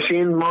 Katie. I've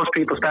seen most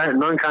people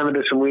starting on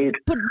cannabis and weed.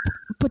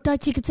 But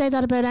that you could say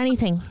that about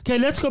anything. Okay,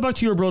 let's go back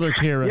to your brother,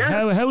 Kira.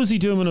 Yeah. How is he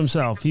doing with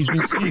himself? He's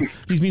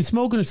been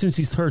smoking it since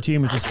he's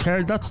 13, which is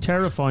that's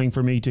terrifying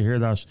for me to hear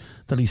that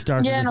he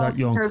started that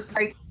young. Because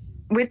like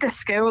with the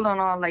school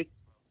and all, like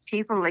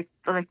people like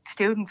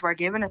students were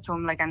giving it to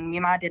him, like, and my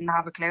ma didn't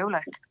have a clue,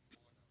 like.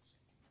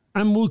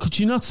 And could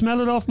you not smell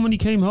it off him when he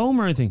came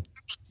home or anything?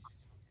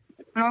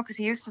 No, because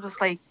he used to just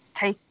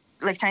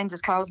change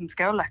his clothes in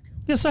school, like.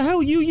 Yeah, so how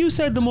you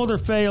said the mother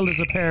failed as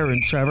a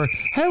parent, Trevor.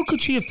 How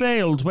could she have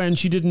failed when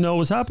she didn't know what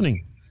was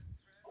happening?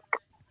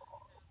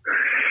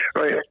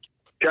 Right,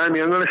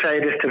 Jeremy, I'm going to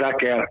say this to that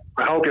girl.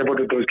 I hope your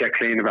brother does get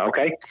clean of it,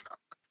 okay?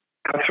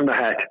 That's from the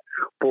head.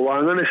 But what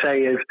I'm going to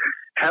say is,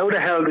 how the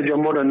hell did your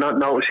mother not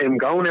notice him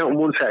going out in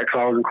one set of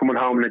clothes and coming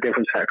home in a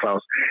different set of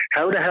clothes?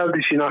 How the hell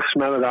did she not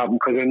smell it out?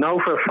 Because I know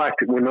for a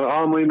fact that when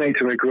all my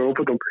mates when I grew up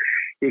with them,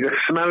 you could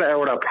smell it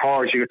out of their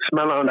pores, you could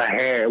smell it on their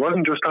hair. It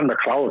wasn't just on their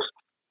clothes.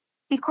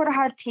 He could have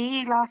had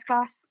pee last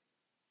class.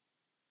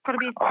 Could have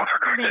been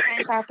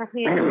after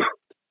pee.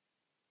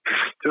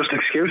 Just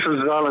excuses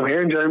is all I'm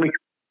hearing, Jeremy.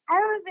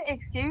 How is it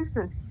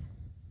excuses?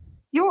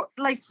 You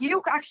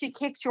actually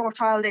kicked your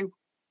child out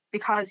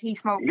because he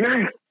smoked.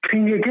 Yeah,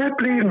 can you get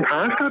bleeding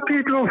past that,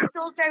 people?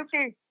 Drugs out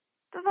there.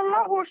 There's a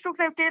lot worse drugs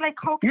out there, like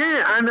coke.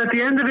 Yeah, and at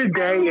the end of the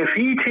day, if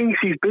he thinks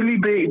he's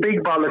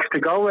big bollocks to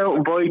go out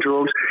and buy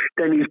drugs,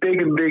 then he's big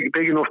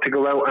enough to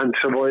go out and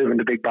survive in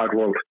the big bad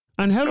world.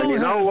 And how long? And you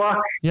know what?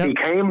 Yep. He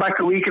came back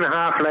a week and a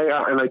half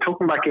later, and I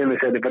took him back in and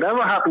said, if it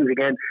ever happens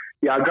again,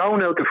 you're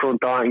going out the front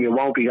door and you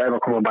won't be ever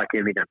coming back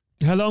in again.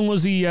 How long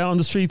was he on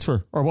the streets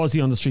for? Or was he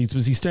on the streets?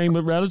 Was he staying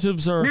with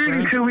relatives or nearly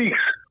friends? 2 weeks.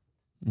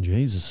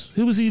 Jesus.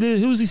 Who was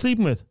he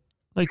sleeping with?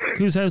 Like,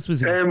 whose house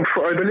was he?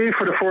 I believe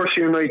for the first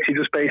few nights he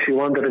just basically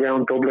wandered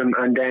around Dublin,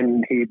 and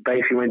then he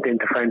basically went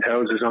into friends'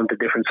 houses onto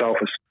different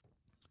sofas.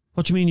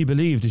 What do you mean you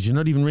believe? Did you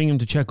not even ring him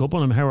to check up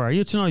on him? How are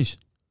you tonight?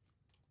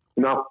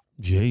 No.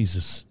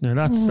 Jesus. Now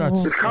that's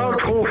it's called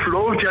tough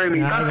love, Jamie.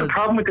 That's the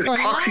problem with this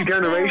poxy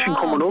generation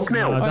coming up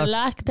now. Or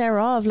lack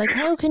thereof. Like,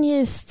 how can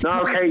you...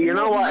 Okay, you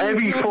know what?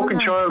 Every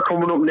fucking child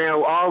coming up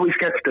now always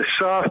gets the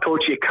soft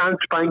touch. You can't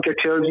spank your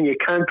children. You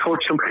can't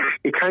touch them.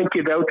 You can't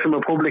give out to them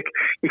in public.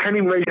 You can't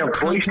even raise your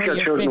voice to your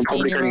children in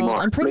public anymore.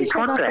 I'm pretty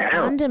sure that's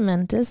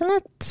abandonment, isn't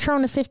it?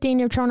 Throwing a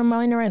 15-year-old, throwing a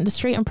minor out in the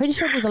street. I'm pretty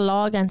sure there's a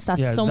law against that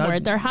somewhere.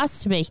 There has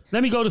to be.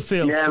 Let me go to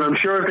Phil. Yeah, and I'm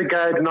sure if the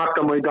guard knocked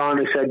on my door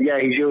and said, yeah,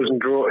 he's using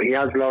drugs, he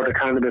has a lot of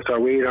cannabis or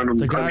weed on him,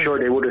 I'm sure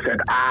they would have said,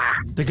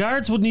 The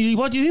guards wouldn't need...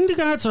 What do you think the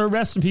guards are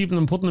arresting people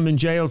and putting them in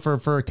jail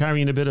for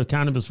carrying a bit of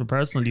cannabis for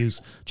personal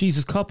use?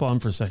 Jesus, cop on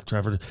for a sec,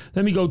 Trevor.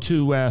 Let me go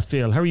to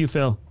Phil. How are you,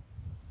 Phil?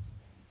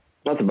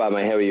 Not too bad,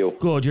 mate. How are you?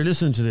 Good. You're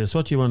listening to this.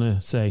 What do you want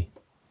to say?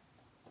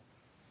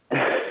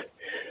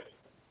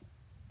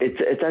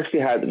 It's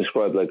actually hard to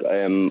describe. Like,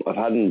 I've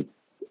had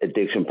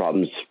addiction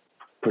problems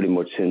pretty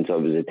much since I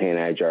was a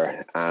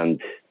teenager,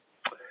 and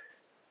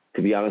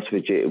to be honest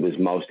with you, it was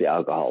mostly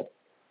alcohol.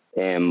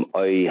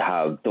 I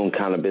have done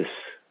cannabis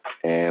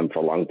for a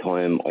long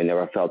time. I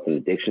never felt an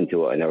addiction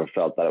to it. I never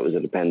felt that it was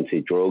a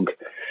dependency drug.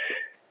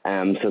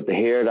 So to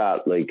hear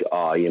that, like,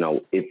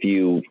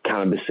 if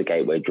cannabis is a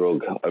gateway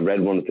drug, I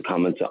read one of the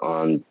comments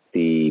on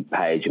the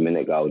page a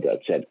minute ago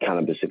that said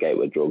cannabis is a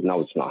gateway drug. No,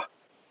 it's not.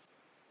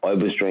 I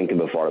was drinking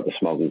before I was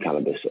smoking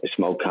cannabis. I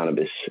smoked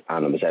cannabis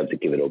and I was able to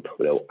give it up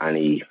without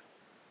any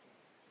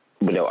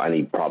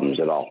problems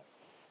at all.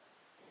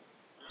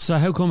 So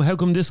how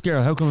come this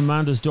girl, how come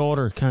Amanda's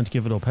daughter can't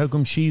give it up? How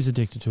come she's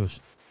addicted to it?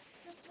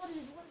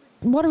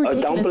 What a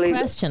ridiculous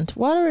question.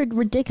 What a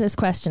ridiculous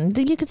question.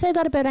 You could say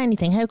that about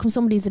anything. How come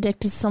somebody's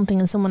addicted to something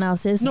and someone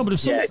else isn't? No, but if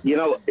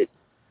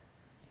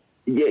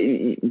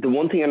the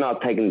one thing I'm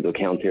not taking into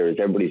account here is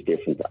everybody's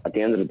different. At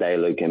the end of the day,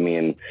 like, I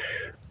mean,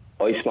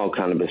 I smoked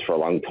cannabis for a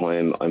long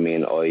time. I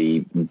mean,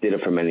 I did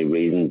it for many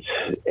reasons.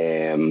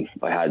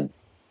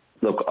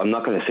 Look, I'm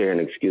not going to sit here and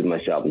excuse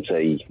myself and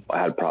say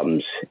I had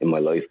problems in my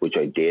life, which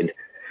I did.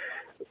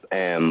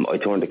 I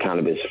turned to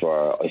cannabis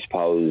for, I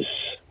suppose,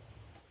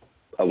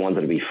 I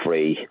wanted to be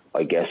free.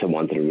 I guess I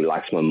wanted to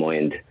relax my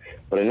mind,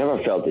 but I never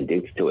felt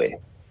addicted to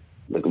it.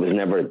 Like, it was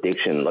never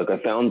addiction. Like, I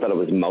found that I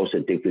was most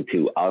addicted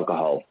to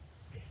alcohol.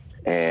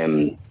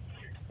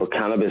 But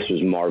cannabis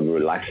was more of a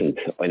relaxant.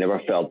 I never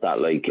felt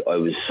that, like, I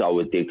was so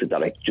addicted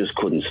that I just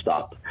couldn't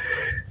stop.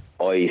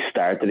 I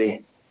started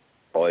it.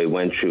 I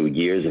went through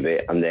years of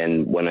it, and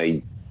then when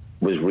I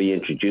was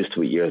reintroduced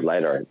to it years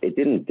later, it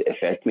didn't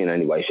affect me in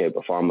any way, shape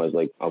or form. I was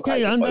like,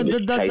 okay,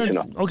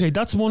 okay,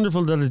 that's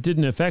wonderful that it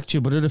didn't affect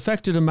you, but it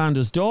affected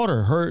Amanda's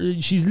daughter.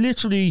 She's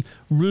literally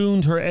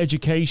ruined her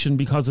education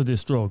because of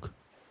this drug.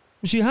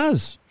 She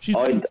has.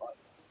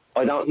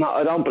 I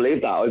don't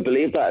believe that. I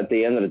believe that at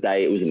the end of the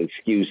day, it was an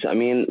excuse. I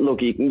mean,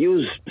 look, you can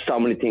use so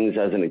many things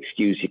as an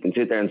excuse. You can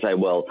sit there and say,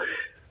 well,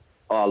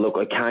 oh, look,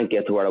 I can't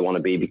get to where I want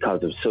to be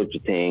because of such a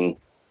thing.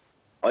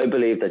 I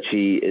believe that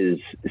she is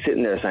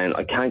sitting there saying,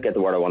 I can't get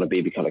to where I want to be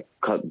because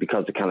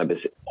of cannabis.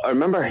 I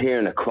remember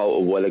hearing a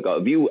quote a while ago.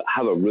 If you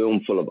have a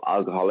room full of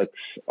alcoholics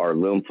or a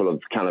room full of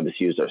cannabis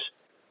users,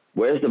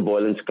 where's the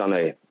violence going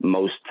to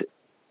most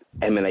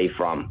emanate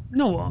from?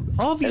 No,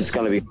 obviously. It's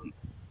going to be...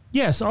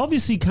 Yes,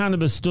 obviously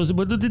cannabis does it,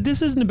 but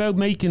this isn't about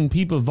making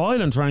people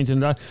violent or anything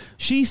like that.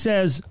 She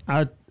says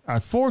at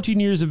 14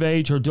 years of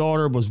age, her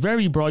daughter was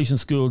very bright in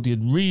school,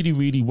 did really,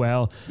 really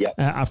well. Yep.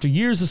 After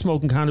years of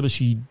smoking cannabis,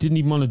 she didn't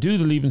even want to do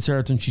the Leaving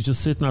Cert, and she's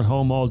just sitting at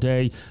home all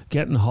day,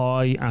 getting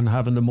high and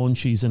having the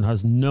munchies, and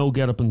has no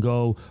get up and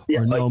go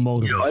or no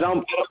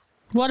motivation.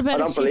 What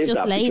about if she's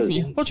just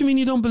lazy? What do you mean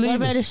you don't believe it?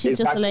 What about if she's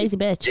just a lazy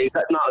bitch?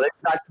 No,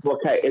 that's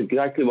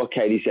exactly what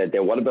Katie said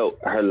there. What about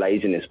her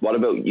laziness? What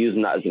about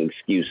using that as an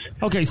excuse?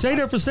 Okay, stay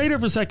there for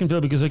a second, Phil,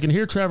 because I can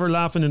hear Trevor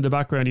laughing in the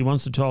background. He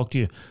wants to talk to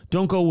you.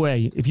 Don't go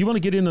away. If you want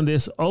to get in on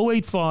this,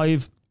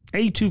 085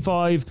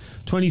 825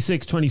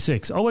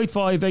 2626.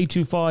 085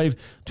 825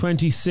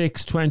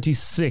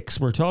 2626.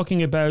 We're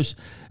talking about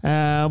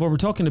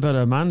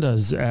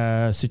Amanda's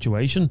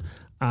situation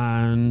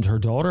and her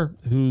daughter,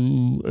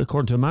 who,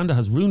 according to Amanda,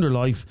 has ruined her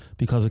life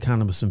because of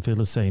cannabis. And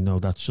Phil is saying, no,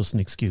 that's just an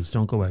excuse.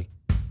 Don't go away.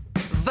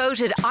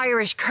 Voted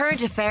Irish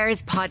Current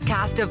Affairs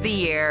Podcast of the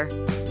Year.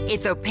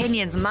 It's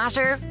Opinions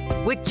Matter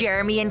with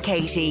Jeremy and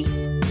Katie.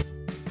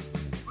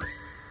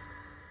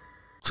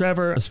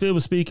 Trevor, as Phil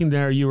was speaking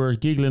there, you were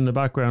giggling in the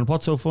background.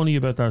 What's so funny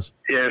about that?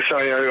 Yeah,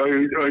 sorry,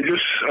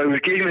 I was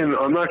giggling.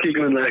 I'm not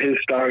giggling at his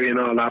story and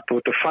all that,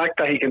 but the fact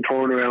that he can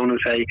turn around and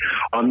say,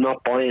 I'm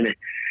not buying it.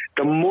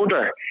 The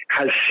mother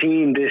has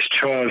seen this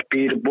child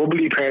be the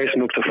bubbly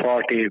person up to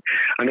 14,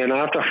 and then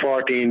after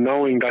 14,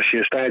 knowing that she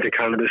has started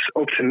cannabis,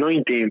 up to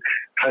 19,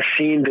 has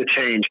seen the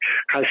change,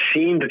 has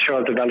seen the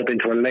child develop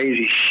into a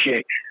lazy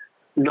shit,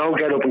 no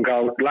get up and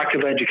go, lack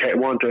of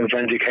want of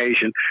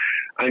education,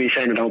 and he's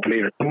saying I don't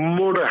believe it. The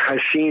mother has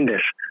seen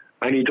this,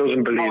 and he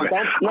doesn't believe it.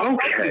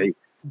 Okay.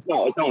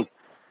 No, I don't.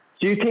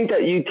 Do you think that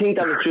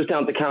it's just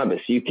down to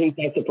cannabis? You think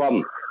that's the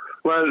problem?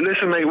 Well,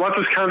 listen, mate, what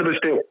does cannabis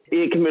do?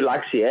 It can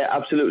relax you,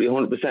 absolutely,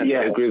 100%. Yeah.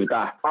 I agree with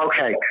that.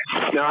 Okay.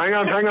 Now, hang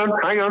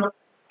on.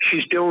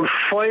 She's doing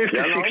 5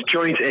 to 6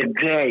 joints a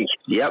day.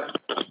 Yep.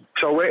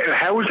 So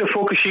how the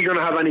fuck is she going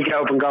to have any get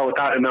up and go with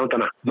that amount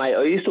on her? Mate,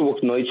 I used to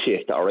work night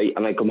shift, alright,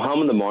 and I'd come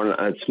home in the morning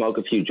and I'd smoke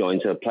a few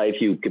joints, I'd play a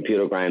few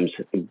computer games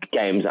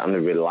and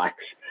I'd relax.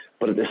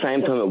 But at the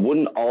same time, it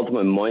wouldn't alter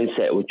my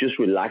mindset, it would just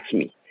relax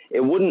me.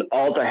 It wouldn't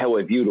alter how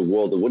I view the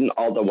world, it wouldn't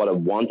alter what I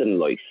want in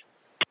life.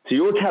 So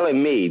you're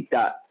telling me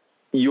that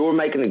you're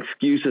making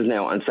excuses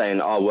now and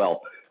saying, oh,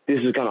 well, this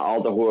is going to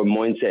alter her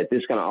mindset, this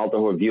is going to alter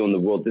her view on the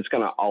world, this is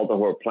going to alter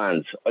her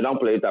plans. I don't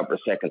believe that for a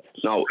second.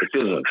 No, it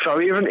doesn't. So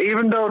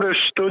even though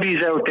there's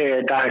studies out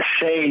there that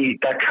say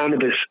that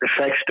cannabis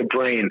affects the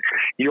brain,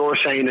 you're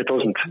saying it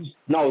doesn't?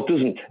 No, it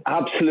doesn't.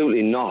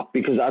 Absolutely not.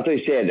 Because as I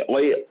said,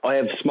 I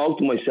have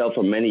smoked myself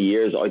for many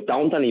years. I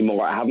don't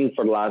anymore. I haven't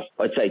for the last,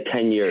 I'd say,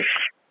 10 years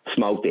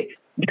smoked it.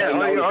 Yeah,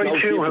 I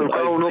too have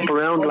grown up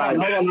around lads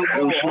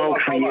who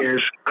smoked for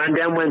years and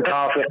then went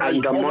off it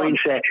and the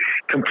mindset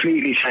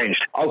completely changed.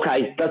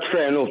 Okay, that's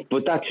fair enough,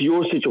 but that's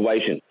your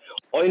situation.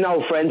 I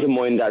know friends of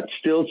mine that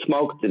still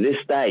smoke to this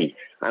day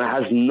and it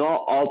has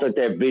not altered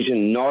their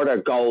vision, nor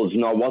their goals,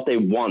 nor what they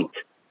want.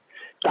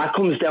 That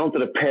comes down to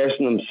the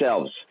person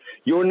themselves.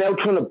 You're now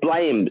trying to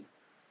blame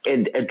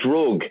a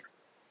drug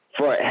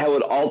for how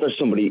it alters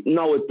somebody.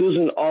 No, it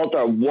doesn't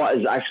alter what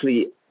is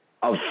actually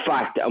of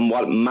fact and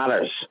what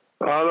matters.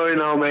 All I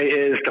know, mate,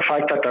 is the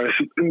fact that there's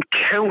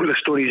countless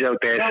studies out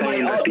there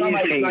saying that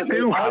these things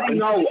do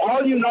happen.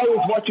 All you know is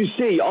what you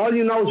see. All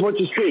you know is what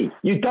you see.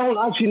 You don't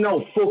actually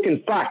know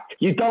fucking fact.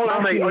 You don't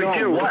actually know. I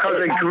do,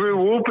 because I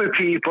grew up with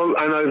people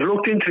and I've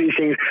looked into these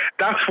things.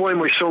 That's why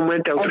my son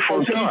went out to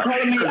front door,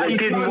 because I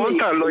didn't want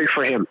that life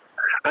for him.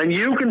 And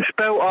you can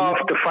spout off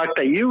the fact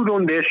that you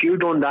done this, you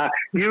done that.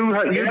 You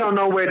don't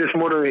know where this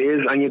mother is,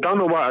 and you don't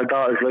know what her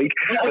daughter's like.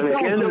 And at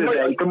the end of the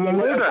day, the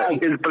mother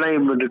is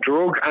blaming the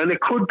drug, and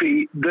it could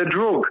be the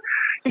drug.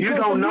 You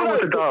don't know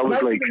what the daughter was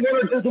like. The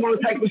mother doesn't want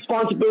to take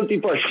responsibility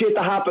for shit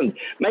that happened.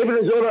 Maybe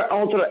there's other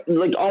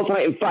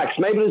alternating facts.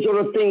 Maybe there's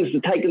other things to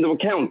take into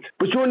account.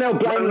 But you're now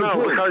blaming the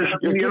drug. Because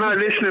you're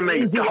not listening,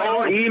 mate. The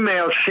whole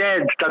email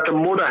said that the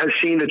mother has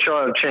seen the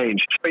child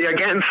change. But you're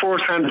getting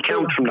first-hand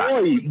accounts from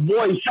that.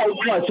 Why?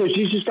 So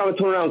she's just going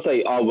to turn around and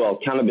say, oh, well,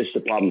 cannabis is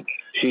the problem.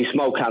 She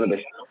smoked cannabis.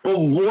 But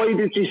why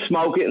did she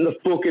smoke it in the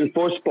fucking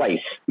first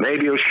place?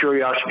 Maybe it was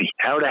curiosity.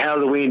 How the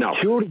hell do we know?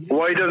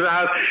 Why does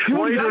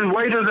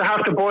it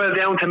have to boil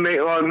down to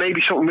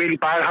maybe something really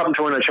bad happened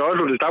to her in her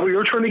childhood? Is that what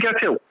you're trying to get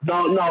to?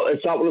 No,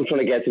 it's not what I'm trying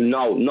to get to.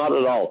 No, not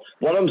at all.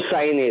 What I'm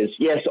saying is,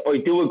 yes, I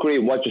do agree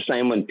with what you're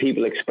saying when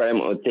people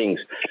experiment with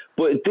things,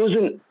 but it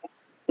doesn't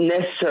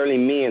necessarily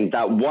mean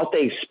that what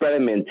they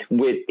experiment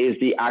with is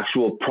the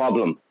actual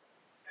problem.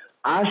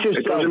 Ask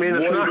yourself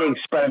why they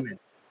experiment.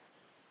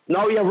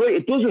 No, yeah, right,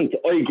 it doesn't.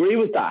 I agree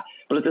with that.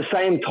 But at the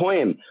same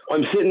time,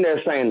 I'm sitting there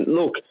saying,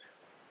 look,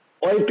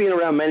 I've been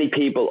around many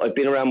people, I've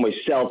been around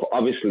myself,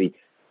 obviously,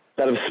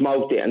 that have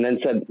smoked it and then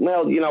said,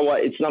 well, you know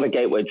what, it's not a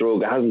gateway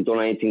drug, it hasn't done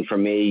anything for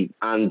me.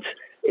 And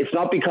it's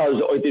not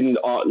because I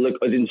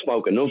didn't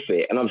smoke enough of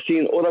it. And I've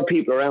seen other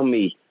people around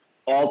me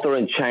alter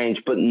and change,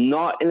 but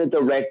not in a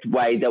direct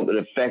way that would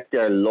affect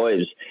their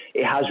lives.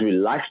 It has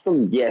relaxed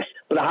them, yes,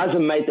 but it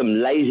hasn't made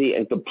them lazy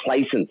and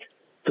complacent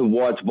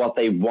towards what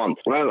they want.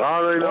 Well,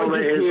 all I know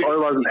is I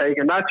wasn't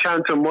taking that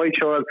chance on my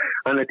child,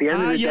 and at the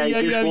end of the day,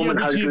 this woman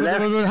has left.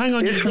 But hang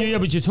on,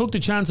 but you took the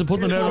chance of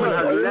putting them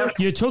out.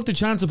 You took the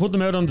chance of putting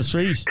them out on the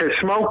street to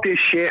smoke this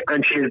shit,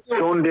 and she's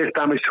done this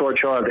damage to her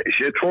child. It's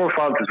her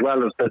fault as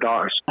well as the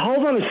daughter's.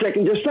 Hold on a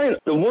second, just saying.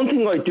 The one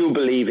thing I do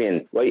believe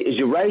in, right, is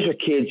you raise your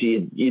kids,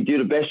 you do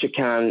the best you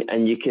can,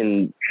 and you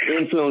can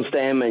influence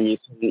them, and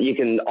you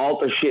can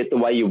alter shit the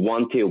way you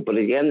want to. But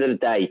at the end of the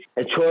day,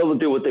 a child will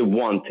do what they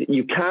want.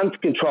 You can't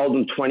control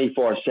them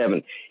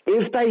 24/7.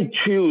 If they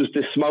choose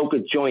to smoke a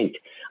joint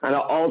and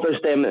it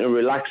alters them in a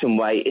relaxing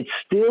way, it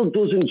still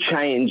doesn't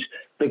change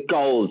the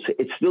goals.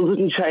 It still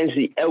doesn't change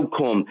the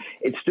outcome.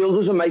 It still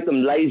doesn't make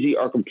them lazy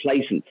or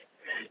complacent.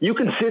 You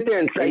can sit there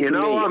and say, you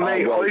know what,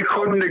 mate, I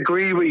couldn't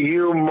agree with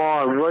you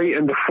more. Right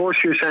in the first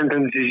few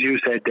sentences you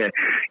said there,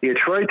 you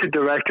tried to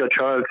direct your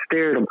child,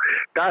 steer them.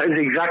 That is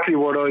exactly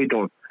what I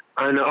done.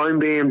 And I'm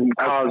being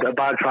called a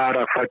bad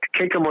father for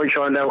kicking my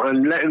child out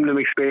and letting them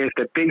experience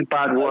the big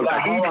bad world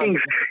that he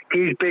thinks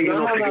he's big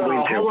enough to go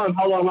into.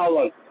 Hold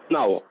on.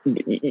 No,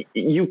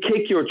 you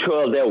kick your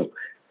child out.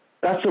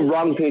 That's the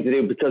wrong thing to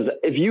do, because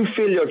if you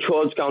feel your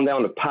child's gone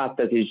down a path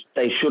that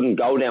they shouldn't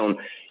go down,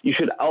 you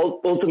should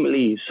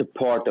ultimately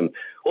support them,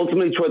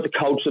 ultimately try to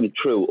coach them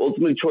through,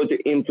 ultimately try to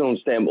influence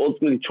them,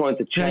 ultimately trying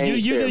to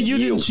change their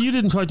view. You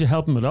didn't try to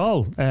help them at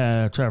all,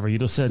 Trevor. You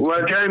just said...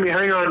 Well, Jeremy,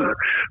 hang on.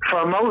 For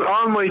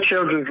all my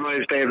children's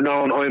lives, they have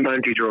known I'm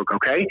anti-drug,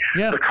 okay?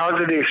 Yeah. Because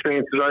of the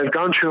experiences I've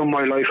gone through in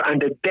my life and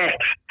the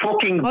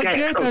fucking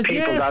death of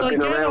people that have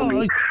been around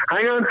me.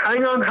 Hang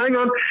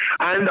on.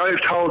 And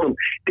I've told them,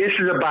 this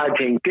is a bad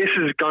thing. This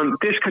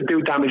could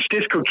do damage.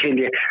 This could kill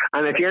you.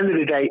 And at the end of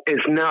the day,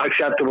 it's not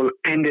acceptable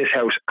in this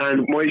house.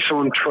 And my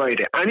son tried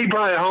it. And he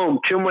brought it home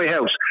to my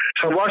house.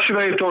 So what should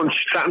I have done?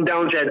 Sat him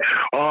down and said,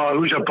 oh,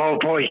 who's a bad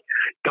boy?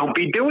 Don't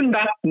be doing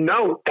that.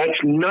 No, that's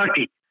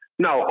naughty.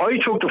 No, I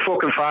took the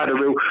fucking father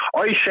route.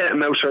 I set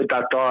him outside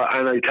that door,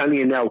 and I'm telling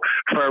you now,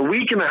 for a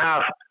week and a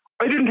half,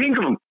 I didn't think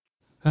of him.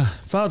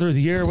 Father of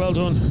the year, well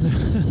done.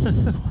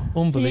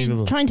 Unbelievable.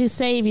 You're trying to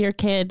save your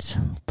kid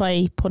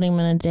by putting him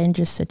in a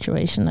dangerous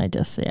situation. I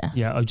just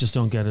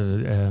don't get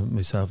it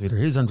myself either.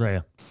 Here's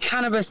Andrea.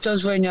 Cannabis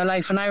does ruin your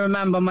life, and I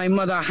remember my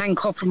mother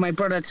handcuffing my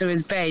brother to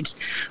his bed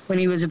when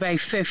he was about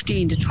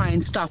 15 to try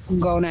and stop him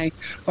going out,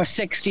 or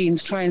 16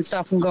 to try and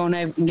stop him going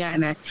out and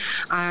getting it.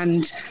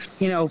 And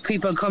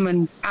people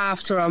coming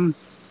after him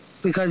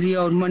because he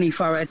owed money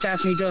for it. It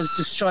definitely does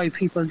destroy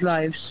people's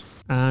lives.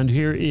 And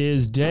here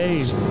is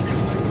Dave.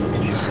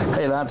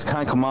 Hey lads,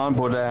 can't come on,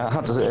 but I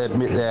have to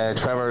admit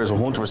Trevor is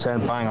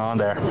 100% bang on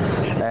there.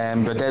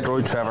 You're dead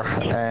right, Trevor.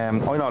 I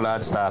know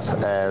lads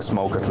that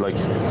smoke it, like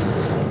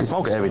they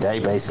smoke it every day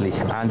basically,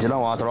 and you know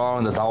what, they're all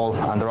on the dole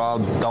and they're all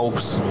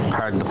dopes,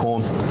 pardon the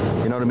pun,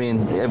 you know what I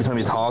mean? Every time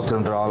you talk to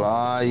them they're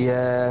all,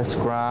 yeah, it's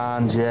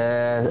grand,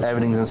 yeah,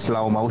 everything's in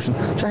slow motion.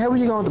 So how are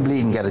you going to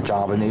bleed and get a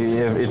job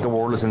if the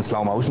world is in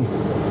slow motion?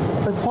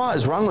 Like, what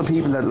is wrong with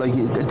people that, like,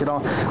 and that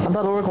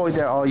other guy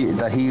there,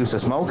 that he used to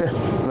smoke it,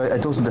 like,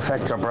 it doesn't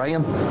affect your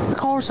brain. Of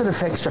course it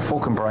affects your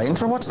fucking brain.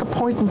 So what's the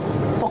point in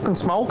fucking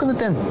smoking it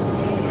then?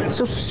 It's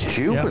just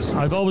stupid. Yeah,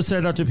 I've always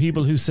said that to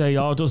people who say,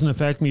 it doesn't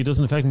affect me, it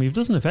doesn't affect me. If it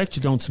doesn't affect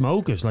you, don't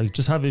smoke it. Like,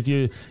 just have, if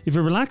it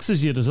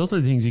relaxes you, there's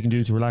other things you can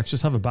do to relax.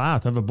 Just have a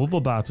bath, have a bubble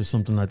bath or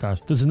something like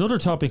that. There's another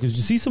topic, is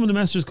you see some of the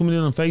messages coming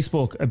in on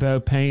Facebook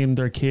about paying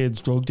their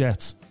kids drug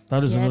debts.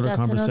 That is another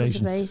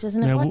conversation. Another debate,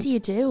 isn't it? Now, what do you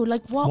do?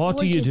 Like, what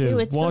do you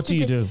do? What do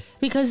you do?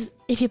 Because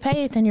if you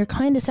pay it, then you're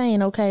kind of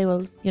saying, okay,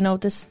 well,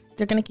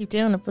 they're going to keep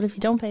doing it. But if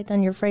you don't pay it,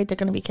 then you're afraid they're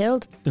going to be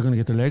killed. They're going to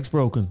get their legs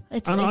broken.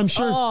 I'm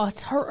sure.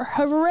 It's a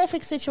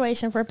horrific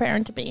situation for a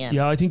parent to be in.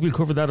 Yeah, I think we'll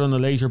cover that on a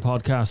later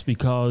podcast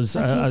because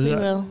I think we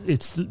will.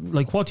 It's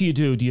like, what do you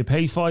do? Do you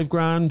pay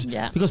 $5,000?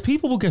 Yeah. Because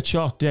people will get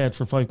shot dead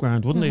for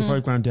 $5,000, wouldn't they?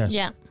 $5,000 debt.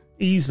 Yeah.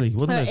 Easily,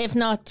 wouldn't it? If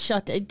not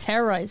shot,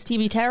 terrorised. You'd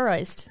be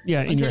terrorised.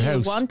 Yeah, in your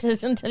house.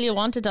 Until you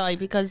want to die,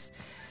 because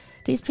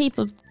these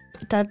people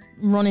that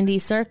run in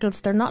these circles,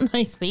 they're not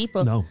nice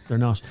people. No, they're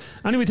not.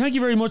 Anyway, thank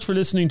you very much for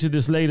listening to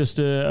this latest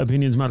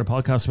Opinions Matter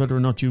podcast, whether or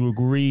not you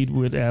agreed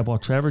with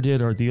what Trevor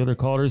did or the other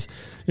callers.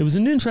 It was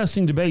an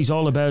interesting debate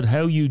all about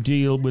how you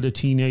deal with a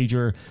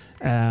teenager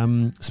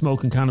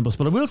smoking cannabis.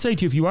 But I will say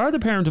to you, if you are the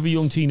parent of a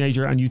young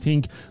teenager and you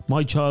think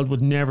my child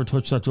would never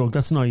touch that drug,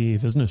 that's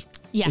naive, isn't it?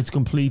 Yeah. It's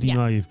completely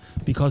naive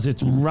because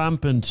it's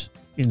rampant.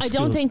 I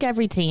don't think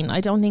every teen.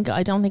 I don't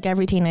think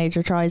every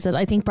teenager tries it.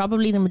 I think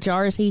probably the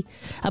majority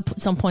at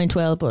some point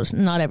will, but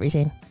not every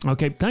teen.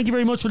 Okay, thank you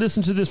very much for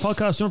listening to this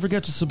podcast. Don't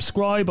forget to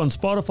subscribe on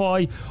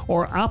Spotify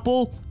or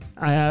Apple,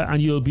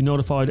 and you'll be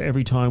notified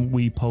every time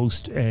we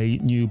post a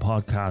new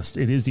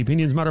podcast. It is the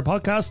Opinions Matter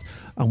podcast,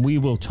 and we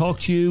will talk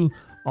to you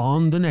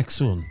on the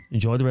next one.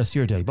 Enjoy the rest of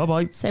your day. Bye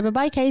bye. Say bye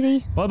bye,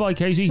 Katie. Bye bye,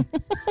 Katie.